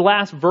to these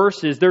last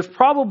verses, there's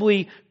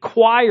probably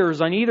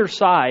choirs on either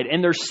side,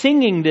 and they're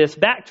singing this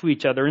back to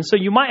each other. And so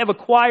you might have a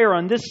choir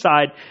on this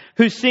side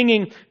who's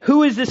singing,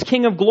 "Who is this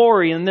King of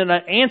glory?" And then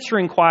an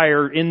answering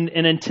choir in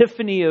an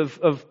antiphony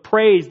of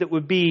praise that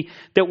would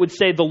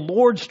say, "The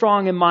Lord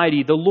strong and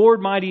mighty, the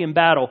Lord mighty in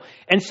battle."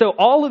 And so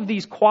all of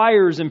these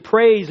choirs and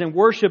praise and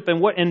worship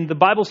and the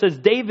Bible says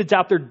David's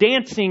out there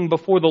dancing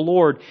before the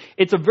Lord.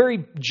 It's a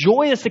very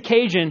joyous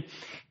occasion.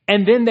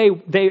 And then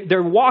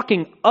they're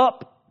walking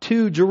up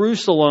to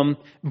Jerusalem,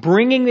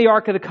 bringing the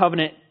Ark of the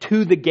Covenant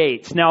to the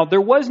gates. Now,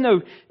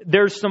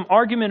 there's some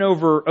argument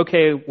over,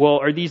 okay, well,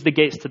 are these the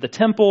gates to the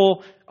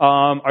temple?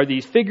 Are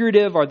these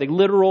figurative? Are they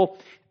literal?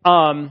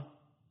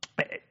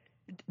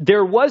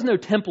 There was no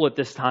temple at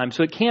this time,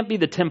 so it can't be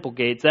the temple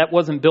gates. That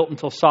wasn't built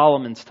until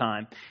Solomon's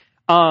time.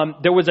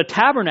 There was a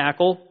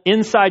tabernacle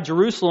inside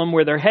Jerusalem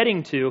where they're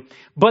heading to,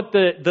 but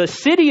the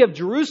city of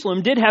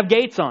Jerusalem did have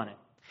gates on it.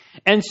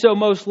 And so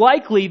most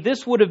likely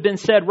this would have been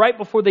said right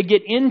before they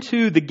get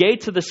into the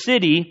gates of the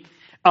city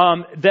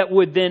that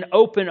would then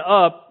open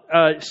up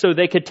so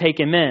they could take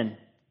him in.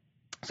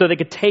 So they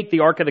could take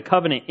the Ark of the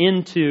Covenant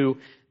into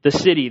the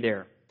city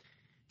there.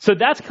 So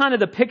that's kind of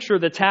the picture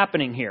that's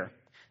happening here.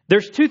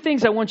 There's two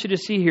things I want you to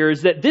see here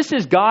is that this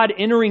is God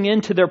entering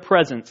into their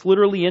presence,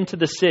 literally into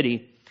the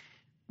city.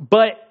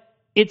 But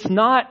it's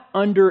not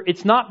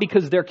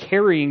because they're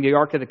carrying the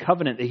Ark of the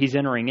Covenant that he's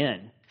entering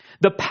in.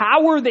 The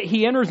power that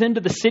he enters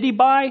into the city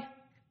by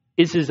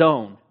is his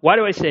own. Why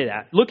do I say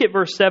that? Look at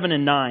verse 7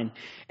 and 9.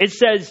 It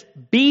says,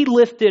 "Be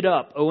lifted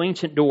up, O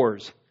ancient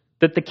doors,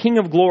 that the King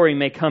of glory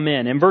may come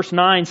in." And verse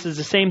 9 says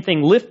the same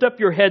thing. "Lift up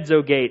your heads,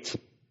 O gates,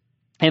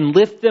 and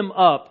lift them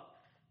up,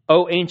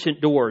 O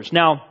ancient doors."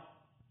 Now,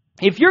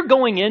 if you're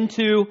going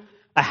into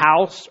a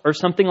house or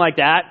something like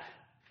that,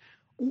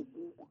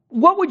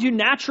 what would you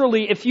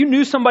naturally, if you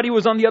knew somebody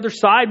was on the other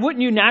side,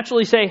 wouldn't you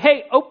naturally say,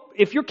 hey,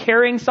 if you're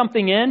carrying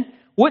something in,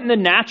 wouldn't the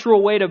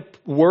natural way to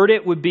word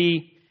it would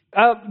be,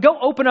 go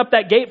open up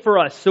that gate for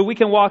us so we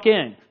can walk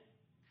in?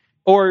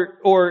 Or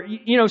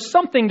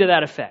something to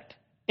that effect.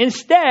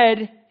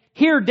 Instead,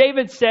 here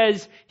David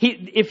says,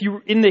 if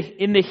you in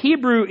the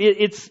Hebrew,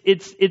 it's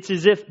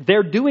as if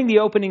they're doing the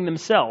opening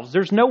themselves.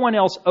 There's no one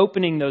else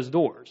opening those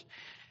doors.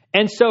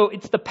 And so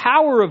it's the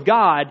power of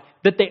God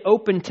that they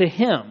open to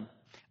him,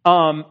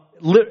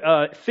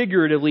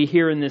 figuratively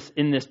here in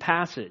this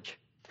passage.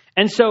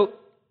 And so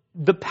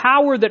the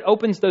power that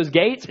opens those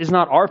gates is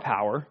not our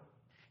power.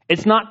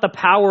 It's not the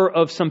power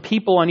of some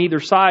people on either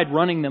side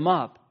running them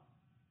up.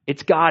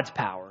 It's God's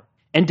power.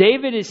 And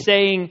David is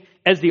saying,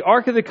 as the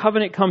Ark of the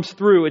Covenant comes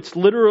through, it's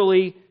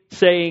literally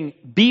saying,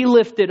 be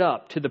lifted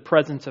up to the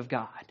presence of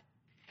God.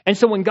 And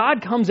so when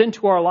God comes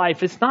into our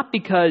life, it's not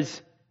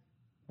because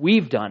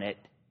we've done it.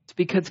 It's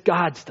because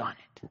God's done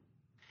it.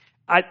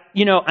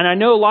 And I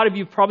know a lot of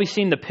you have probably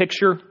seen the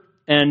picture,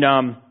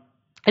 and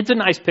it's a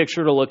nice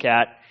picture to look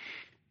at.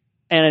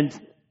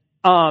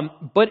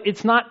 But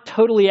it's not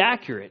totally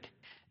accurate.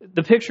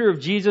 The picture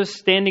of Jesus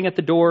standing at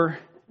the door,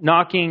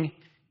 knocking,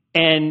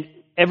 and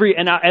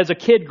as a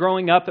kid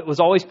growing up, it was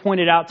always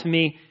pointed out to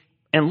me,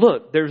 and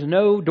look, there's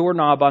no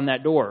doorknob on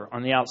that door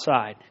on the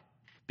outside,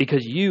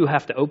 because you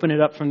have to open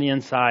it up from the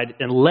inside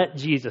and let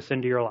Jesus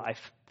into your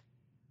life.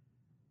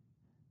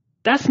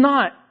 That's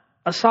not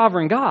a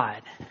sovereign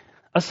God.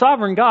 A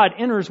sovereign God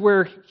enters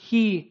where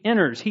he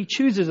enters. He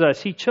chooses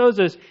us. He chose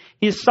us.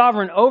 He is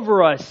sovereign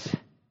over us.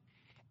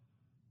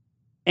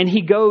 And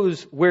he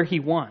goes where he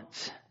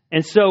wants.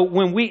 And so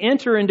when we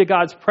enter into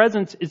God's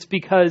presence, it's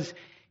because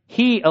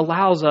he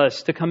allows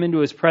us to come into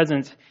his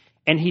presence,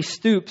 and he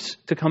stoops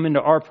to come into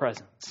our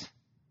presence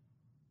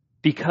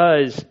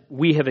because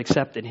we have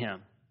accepted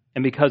him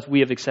and because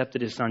we have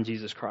accepted his son,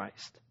 Jesus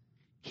Christ.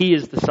 He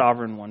is the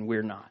sovereign one.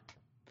 We're not.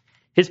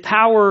 His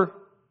power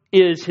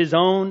is his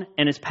own,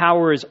 and his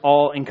power is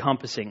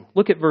all-encompassing.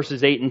 Look at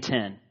verses 8 and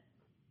 10.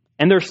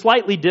 And they're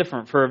slightly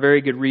different for a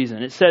very good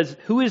reason. It says,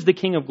 "Who is the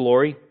King of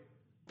glory?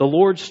 The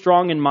Lord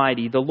strong and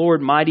mighty, the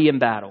Lord mighty in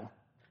battle.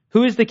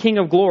 Who is the King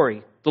of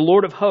glory? The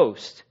Lord of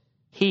hosts.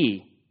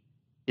 He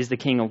is the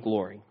King of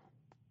glory."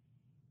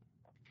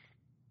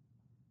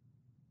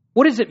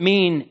 What does it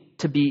mean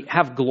to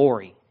have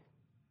glory?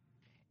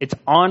 It's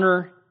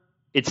honor,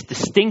 it's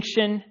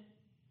distinction.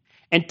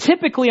 And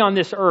typically on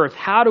this earth,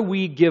 how do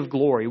we give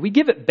glory? We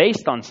give it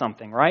based on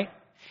something, right?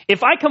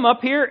 If I come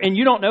up here and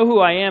you don't know who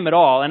I am at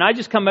all, and I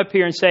just come up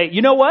here and say,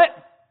 you know what?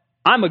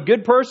 I'm a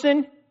good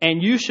person,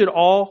 and you should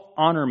all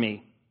honor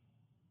me.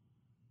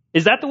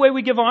 Is that the way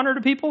we give honor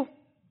to people?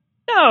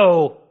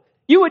 No.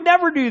 You would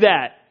never do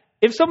that.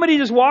 If somebody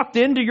just walked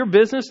into your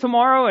business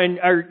tomorrow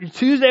or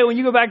Tuesday when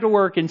you go back to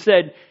work and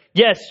said,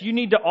 yes, you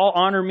need to all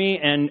honor me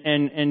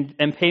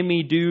and pay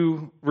me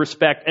due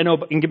respect and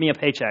give me a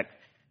paycheck.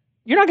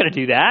 You're not going to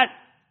do that.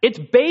 It's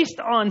based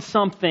on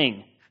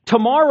something.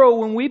 Tomorrow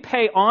when we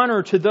pay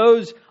honor to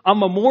those on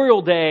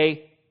Memorial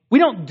Day, we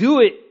don't do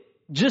it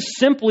just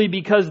simply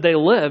because they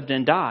lived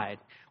and died.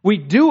 We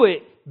do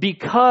it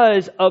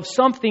because of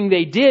something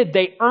they did.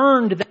 They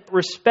earned that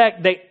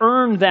respect. They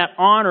earned that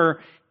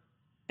honor.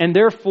 And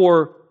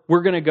therefore,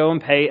 we're going to go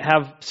and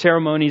have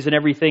ceremonies and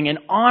everything in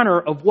honor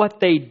of what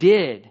they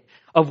did,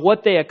 of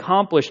what they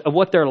accomplished, of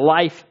what their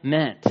life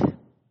meant.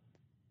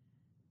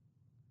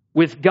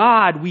 With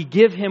God, we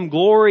give him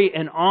glory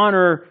and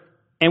honor,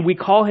 and we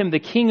call him the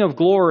King of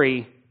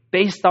glory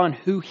based on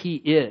who he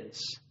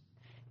is.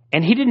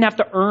 And he didn't have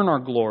to earn our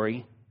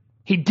glory.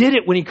 He did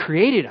it when he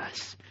created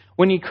us.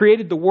 When he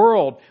created the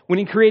world, when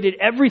he created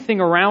everything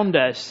around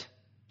us,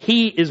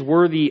 he is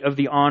worthy of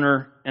the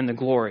honor and the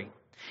glory.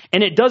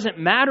 And it doesn't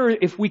matter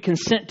if we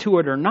consent to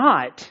it or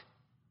not,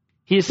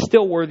 he is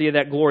still worthy of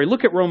that glory.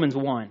 Look at Romans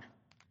 1.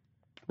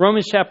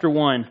 Romans chapter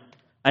 1.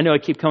 I know I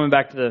keep coming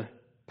back to the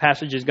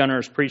passages Gunnar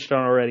has preached on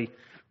already.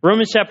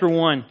 Romans chapter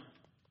 1.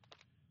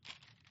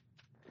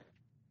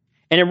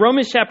 And in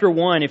Romans chapter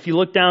 1, if you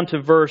look down to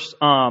verse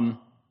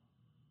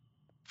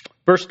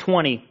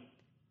 20,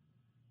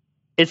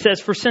 it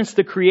says, "For since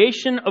the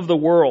creation of the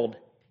world,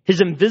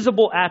 his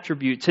invisible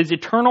attributes, his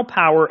eternal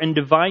power and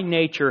divine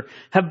nature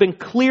have been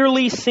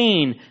clearly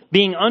seen,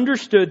 being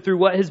understood through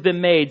what has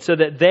been made, so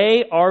that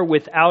they are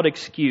without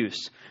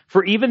excuse.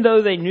 For even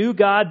though they knew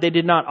God, they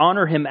did not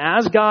honor him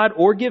as God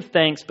or give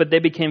thanks, but they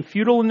became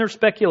futile in their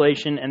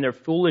speculation, and their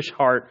foolish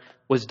heart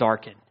was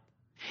darkened."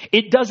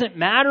 It doesn't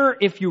matter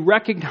if you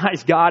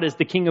recognize God as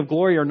the King of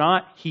glory or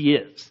not, he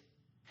is.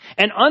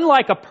 And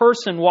unlike a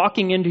person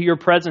walking into your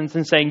presence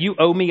and saying, you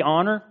owe me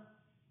honor,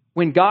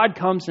 when God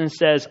comes and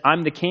says,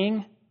 I'm the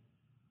king,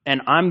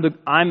 and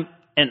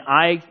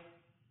I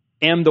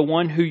am the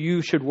one who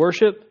you should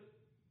worship,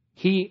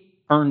 he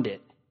earned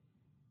it.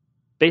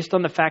 Based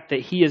on the fact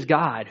that he is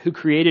God who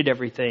created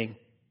everything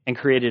and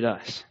created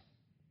us,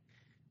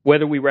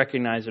 whether we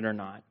recognize it or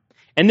not.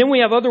 And then we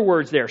have other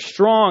words there,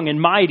 strong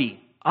and mighty.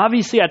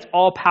 Obviously, that's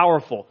all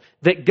powerful,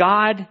 that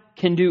God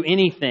can do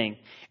anything.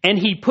 And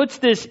he puts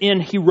this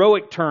in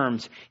heroic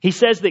terms. He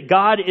says that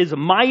God is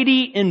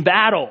mighty in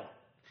battle.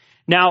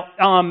 Now,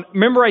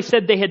 remember I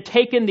said they had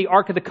taken the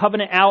Ark of the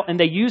Covenant out and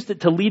they used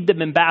it to lead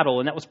them in battle.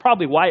 And that was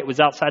probably why it was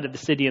outside of the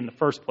city in the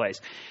first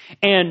place.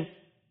 And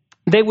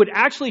they would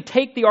actually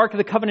take the Ark of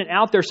the Covenant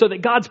out there so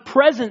that God's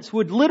presence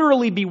would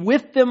literally be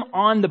with them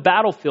on the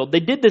battlefield. They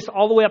did this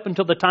all the way up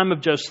until the time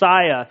of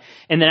Josiah.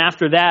 And then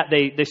after that,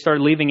 they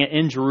started leaving it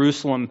in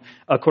Jerusalem,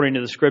 according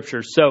to the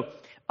scriptures.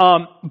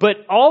 But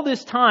all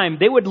this time,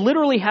 they would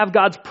literally have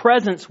God's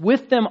presence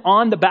with them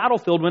on the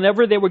battlefield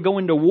whenever they would go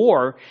into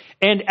war.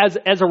 And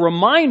as a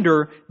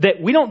reminder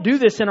that we don't do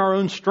this in our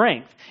own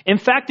strength. In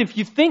fact, if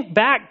you think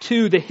back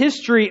to the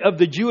history of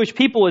the Jewish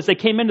people as they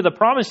came into the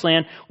Promised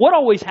Land, what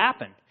always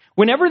happened?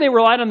 Whenever they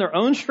relied on their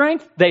own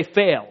strength, they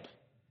failed.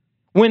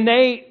 When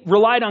they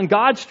relied on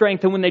God's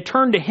strength and when they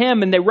turned to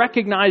Him and they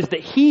recognized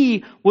that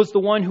He was the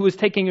one who was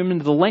taking them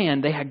into the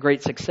land, they had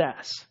great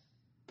success.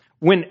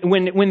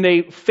 When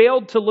they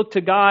failed to look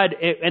to God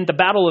at the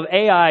battle of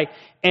Ai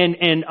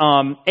and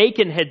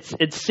Achan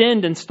had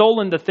sinned and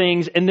stolen the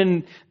things, and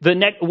then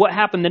what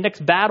happened the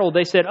next battle,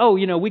 they said, oh,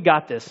 we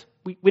got this.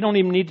 We don't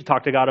even need to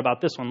talk to God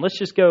about this one. Let's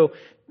just go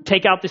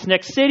take out this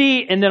next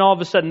city, and then all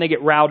of a sudden they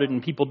get routed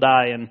and people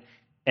die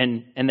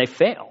and they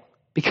fail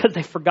because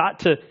they forgot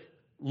to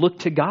look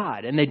to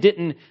God, and they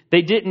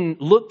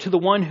didn't look to the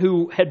one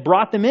who had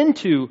brought them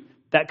into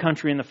that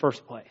country in the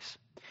first place.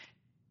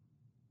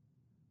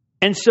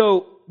 And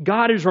so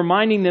God is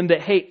reminding them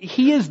that, hey,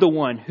 He is the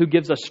one who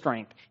gives us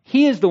strength.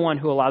 He is the one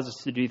who allows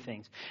us to do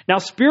things. Now,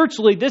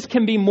 spiritually, this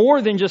can be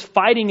more than just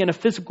fighting in a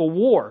physical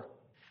war.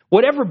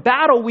 Whatever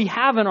battle we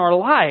have in our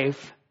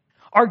life,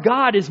 our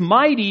God is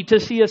mighty to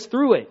see us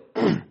through it.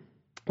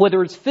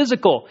 Whether it's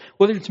physical,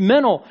 whether it's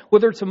mental,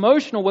 whether it's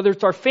emotional, whether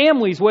it's our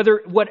families,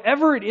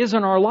 whatever it is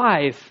in our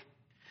life,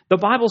 the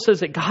Bible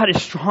says that God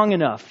is strong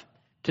enough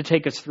to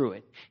take us through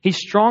it. He's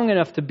strong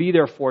enough to be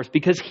there for us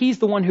because He's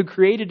the one who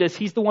created us.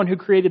 He's the one who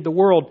created the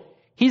world.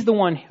 He's the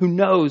one who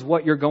knows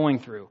what you're going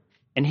through,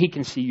 and He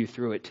can see you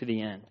through it to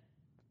the end.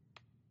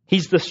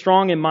 He's the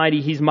strong and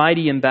mighty. He's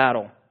mighty in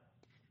battle.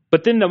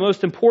 But then the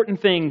most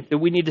important thing that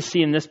we need to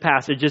see in this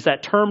passage is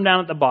that term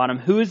down at the bottom.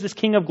 Who is this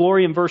King of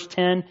glory in verse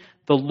 10?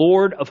 The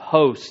Lord of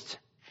hosts.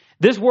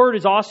 This word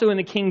is also in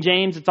the King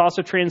James. It's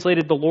also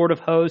translated the Lord of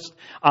hosts.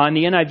 In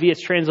the NIV,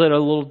 it's translated a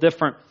little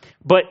different.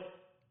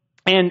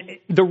 And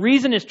the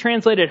reason it's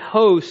translated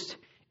host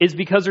is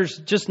because there's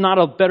just not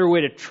a better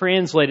way to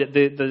translate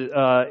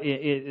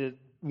it.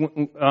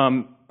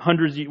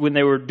 Hundreds, when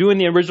they were doing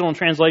the original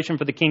translation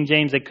for the King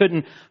James, they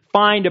couldn't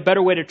find a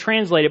better way to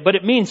translate it, but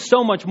it means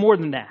so much more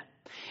than that.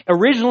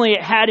 Originally,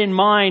 it had in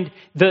mind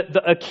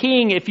a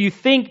king. If you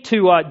think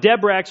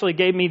Deborah actually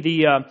gave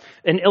me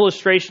an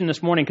illustration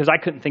this morning because I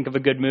couldn't think of a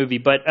good movie.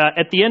 But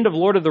at the end of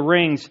Lord of the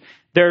Rings,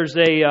 there's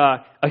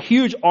a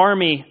huge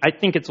army. I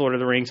think it's Lord of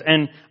the Rings,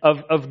 and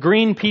of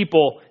green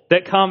people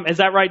that come. Is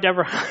that right,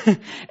 Deborah?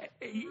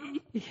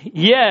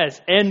 Yes,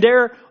 and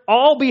they're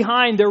all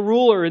behind their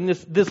ruler and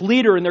this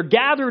leader, and they're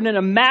gathered in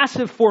a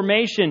massive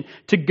formation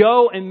to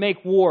go and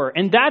make war.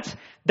 And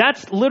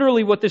that's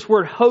literally what this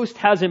word host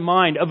has in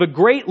mind, of a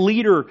great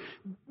leader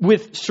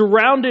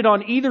surrounded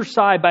on either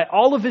side by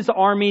all of his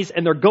armies,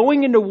 and they're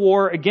going into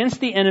war against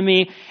the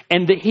enemy,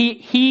 and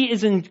he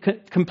is in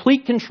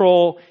complete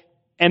control,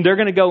 and they're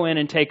going to go in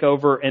and take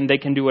over, and they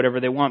can do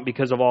whatever they want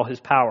because of all his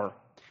power.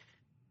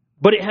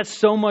 But it has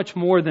so much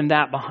more than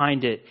that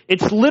behind it.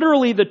 It's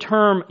literally the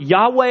term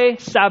Yahweh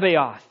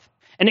Sabaoth.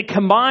 And it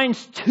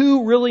combines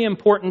two really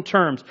important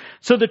terms.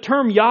 So the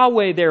term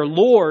Yahweh there,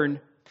 Lord,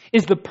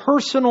 is the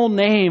personal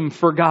name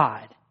for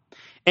God.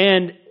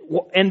 And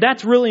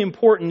that's really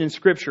important in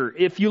Scripture.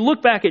 If you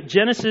look back at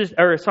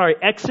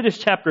Exodus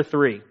chapter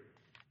 3.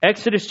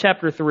 Exodus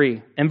chapter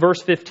 3 and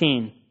verse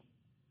 15.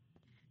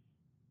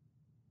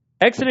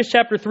 Exodus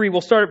chapter 3,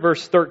 we'll start at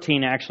verse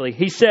 13 actually.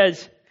 He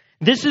says,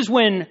 this is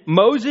when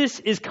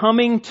Moses is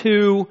coming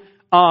to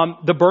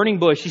the burning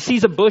bush. He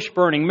sees a bush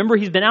burning. Remember,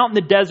 he's been out in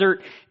the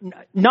desert,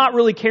 not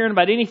really caring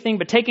about anything,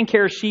 but taking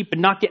care of sheep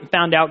and not getting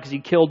found out because he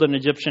killed an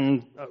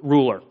Egyptian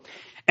ruler.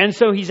 And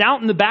so he's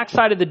out in the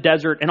backside of the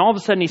desert, and all of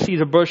a sudden he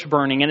sees a bush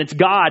burning, and it's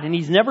God, and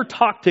he's never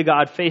talked to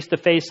God face to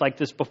face like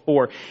this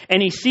before.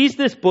 And he sees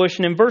this bush,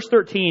 and in verse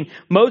 13,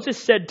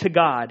 Moses said to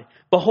God,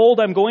 behold,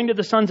 I'm going to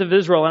the sons of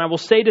Israel, and I will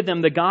say to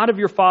them, the God of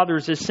your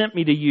fathers has sent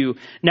me to you.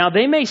 Now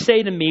they may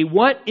say to me,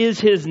 what is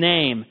his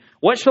name?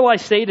 What shall I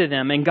say to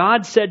them? And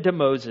God said to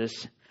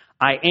Moses,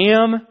 I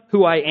am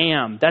who I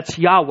am. That's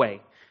Yahweh.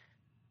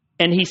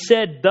 And he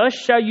said, thus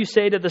shall you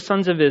say to the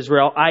sons of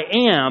Israel,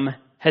 I am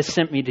has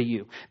sent me to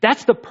you.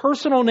 That's the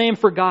personal name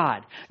for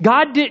God.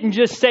 God didn't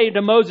just say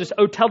to Moses,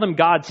 oh, tell them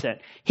God sent.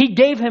 He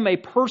gave him a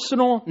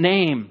personal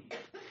name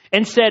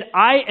and said,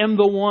 I am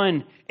the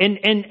one.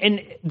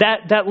 And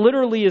that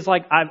literally is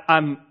like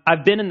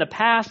I've been in the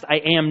past, I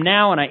am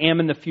now, and I am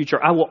in the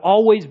future. I will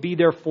always be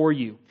there for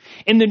you.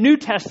 In the New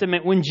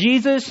Testament, when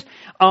Jesus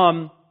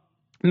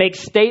makes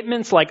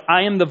statements like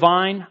I am the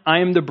vine, I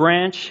am the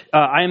branch,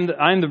 I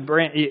am the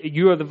branch,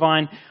 you are the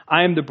vine,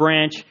 I am the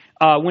branch.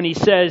 When he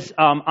says,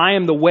 I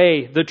am the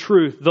way, the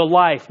truth, the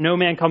life, no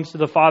man comes to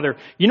the Father.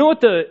 You know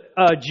what the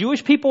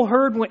Jewish people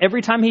heard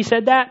every time he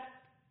said that?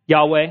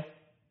 Yahweh.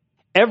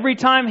 Every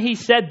time he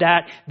said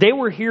that, they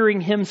were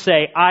hearing him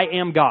say, I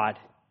am God.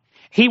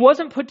 He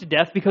wasn't put to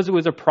death because he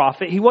was a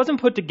prophet. He wasn't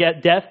put to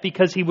death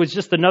because he was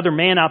just another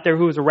man out there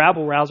who was a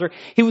rabble-rouser.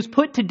 He was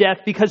put to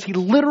death because he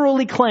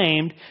literally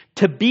claimed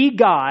to be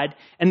God.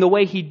 And the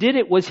way he did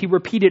it was he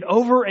repeated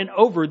over and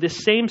over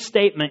this same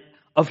statement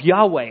of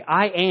Yahweh,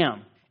 I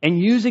am, and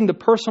using the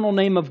personal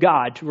name of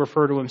God to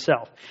refer to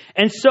himself.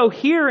 And so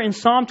here in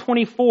Psalm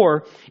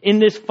 24, in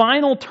this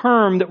final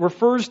term that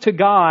refers to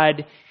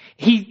God,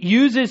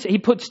 he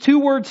puts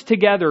two words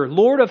together,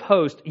 Lord of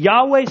hosts,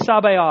 Yahweh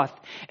Sabaoth.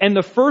 And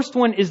the first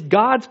one is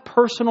God's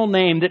personal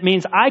name. That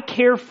means I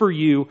care for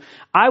you.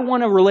 I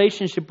want a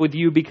relationship with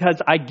you because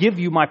I give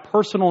you my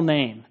personal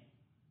name.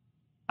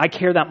 I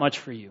care that much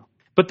for you.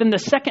 But then the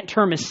second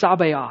term is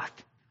Sabaoth.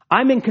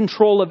 I'm in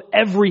control of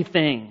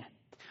everything.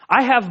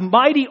 I have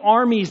mighty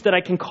armies that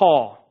I can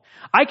call.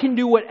 I can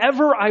do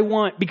whatever I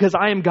want because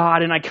I am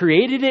God and I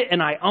created it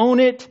and I own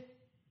it.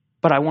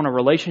 But I want a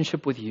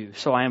relationship with you.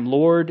 So I am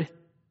Lord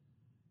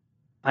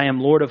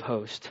of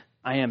hosts.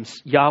 I am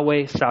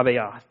Yahweh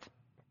Sabaoth.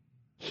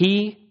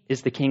 He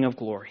is the King of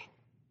glory.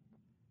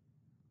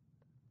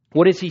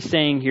 What is he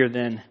saying here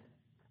then?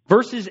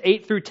 Verses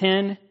 8 through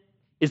 10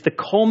 is the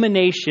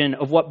culmination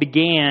of what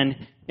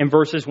began in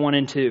verses 1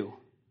 and 2.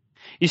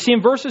 You see,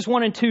 in verses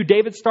 1 and 2,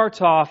 David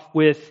starts off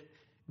with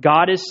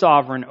God is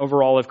sovereign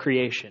over all of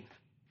creation.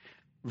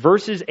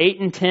 Verses 8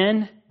 and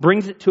 10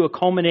 brings it to a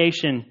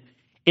culmination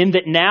in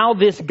that now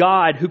this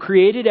God who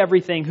created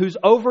everything, who's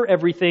over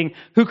everything,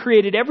 who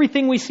created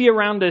everything we see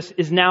around us,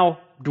 is now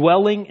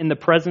dwelling in the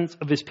presence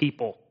of his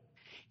people.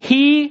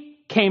 He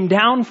came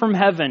down from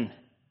heaven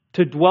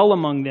to dwell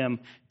among them,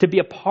 to be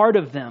a part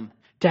of them,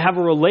 to have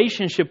a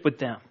relationship with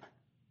them.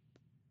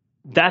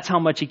 That's how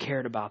much he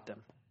cared about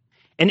them.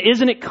 And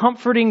isn't it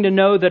comforting to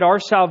know that our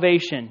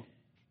salvation,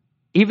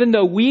 even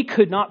though we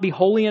could not be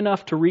holy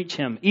enough to reach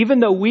him, even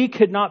though we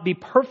could not be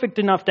perfect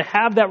enough to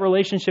have that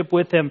relationship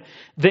with him,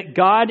 that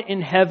God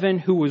in heaven,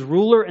 who was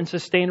ruler and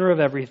sustainer of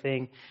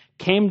everything,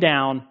 came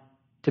down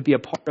to be a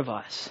part of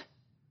us,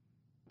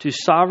 to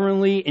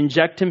sovereignly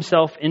inject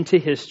himself into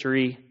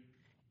history,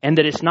 and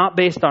that it's not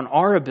based on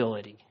our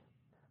ability,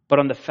 but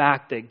on the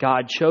fact that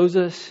God chose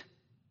us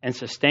and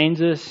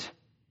sustains us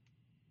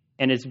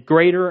and is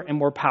greater and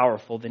more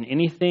powerful than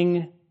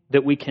anything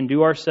that we can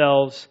do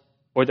ourselves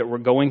or that we're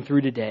going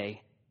through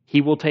today. He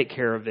will take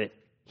care of it.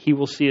 He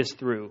will see us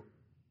through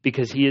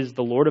because he is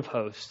the Lord of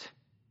hosts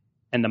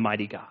and the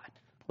mighty God.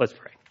 Let's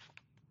pray.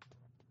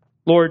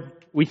 Lord,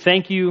 we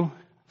thank you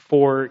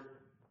for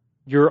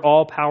your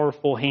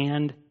all-powerful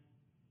hand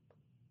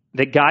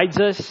that guides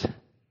us,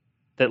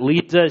 that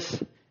leads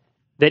us,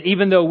 that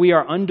even though we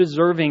are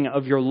undeserving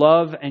of your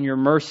love and your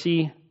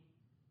mercy,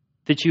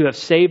 that you have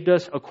saved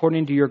us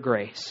according to your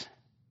grace,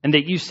 and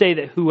that you say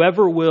that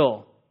whoever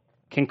will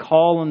can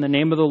call on the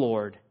name of the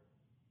Lord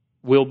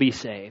will be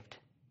saved.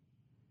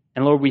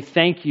 And Lord, we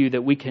thank you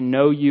that we can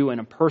know you in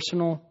a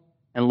personal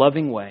and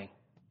loving way,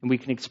 and we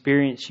can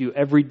experience you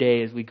every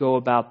day as we go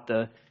about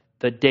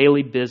the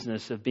daily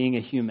business of being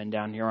a human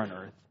down here on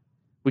earth.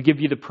 We give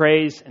you the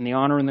praise and the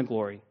honor and the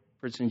glory.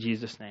 For it's in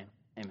Jesus' name.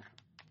 Amen.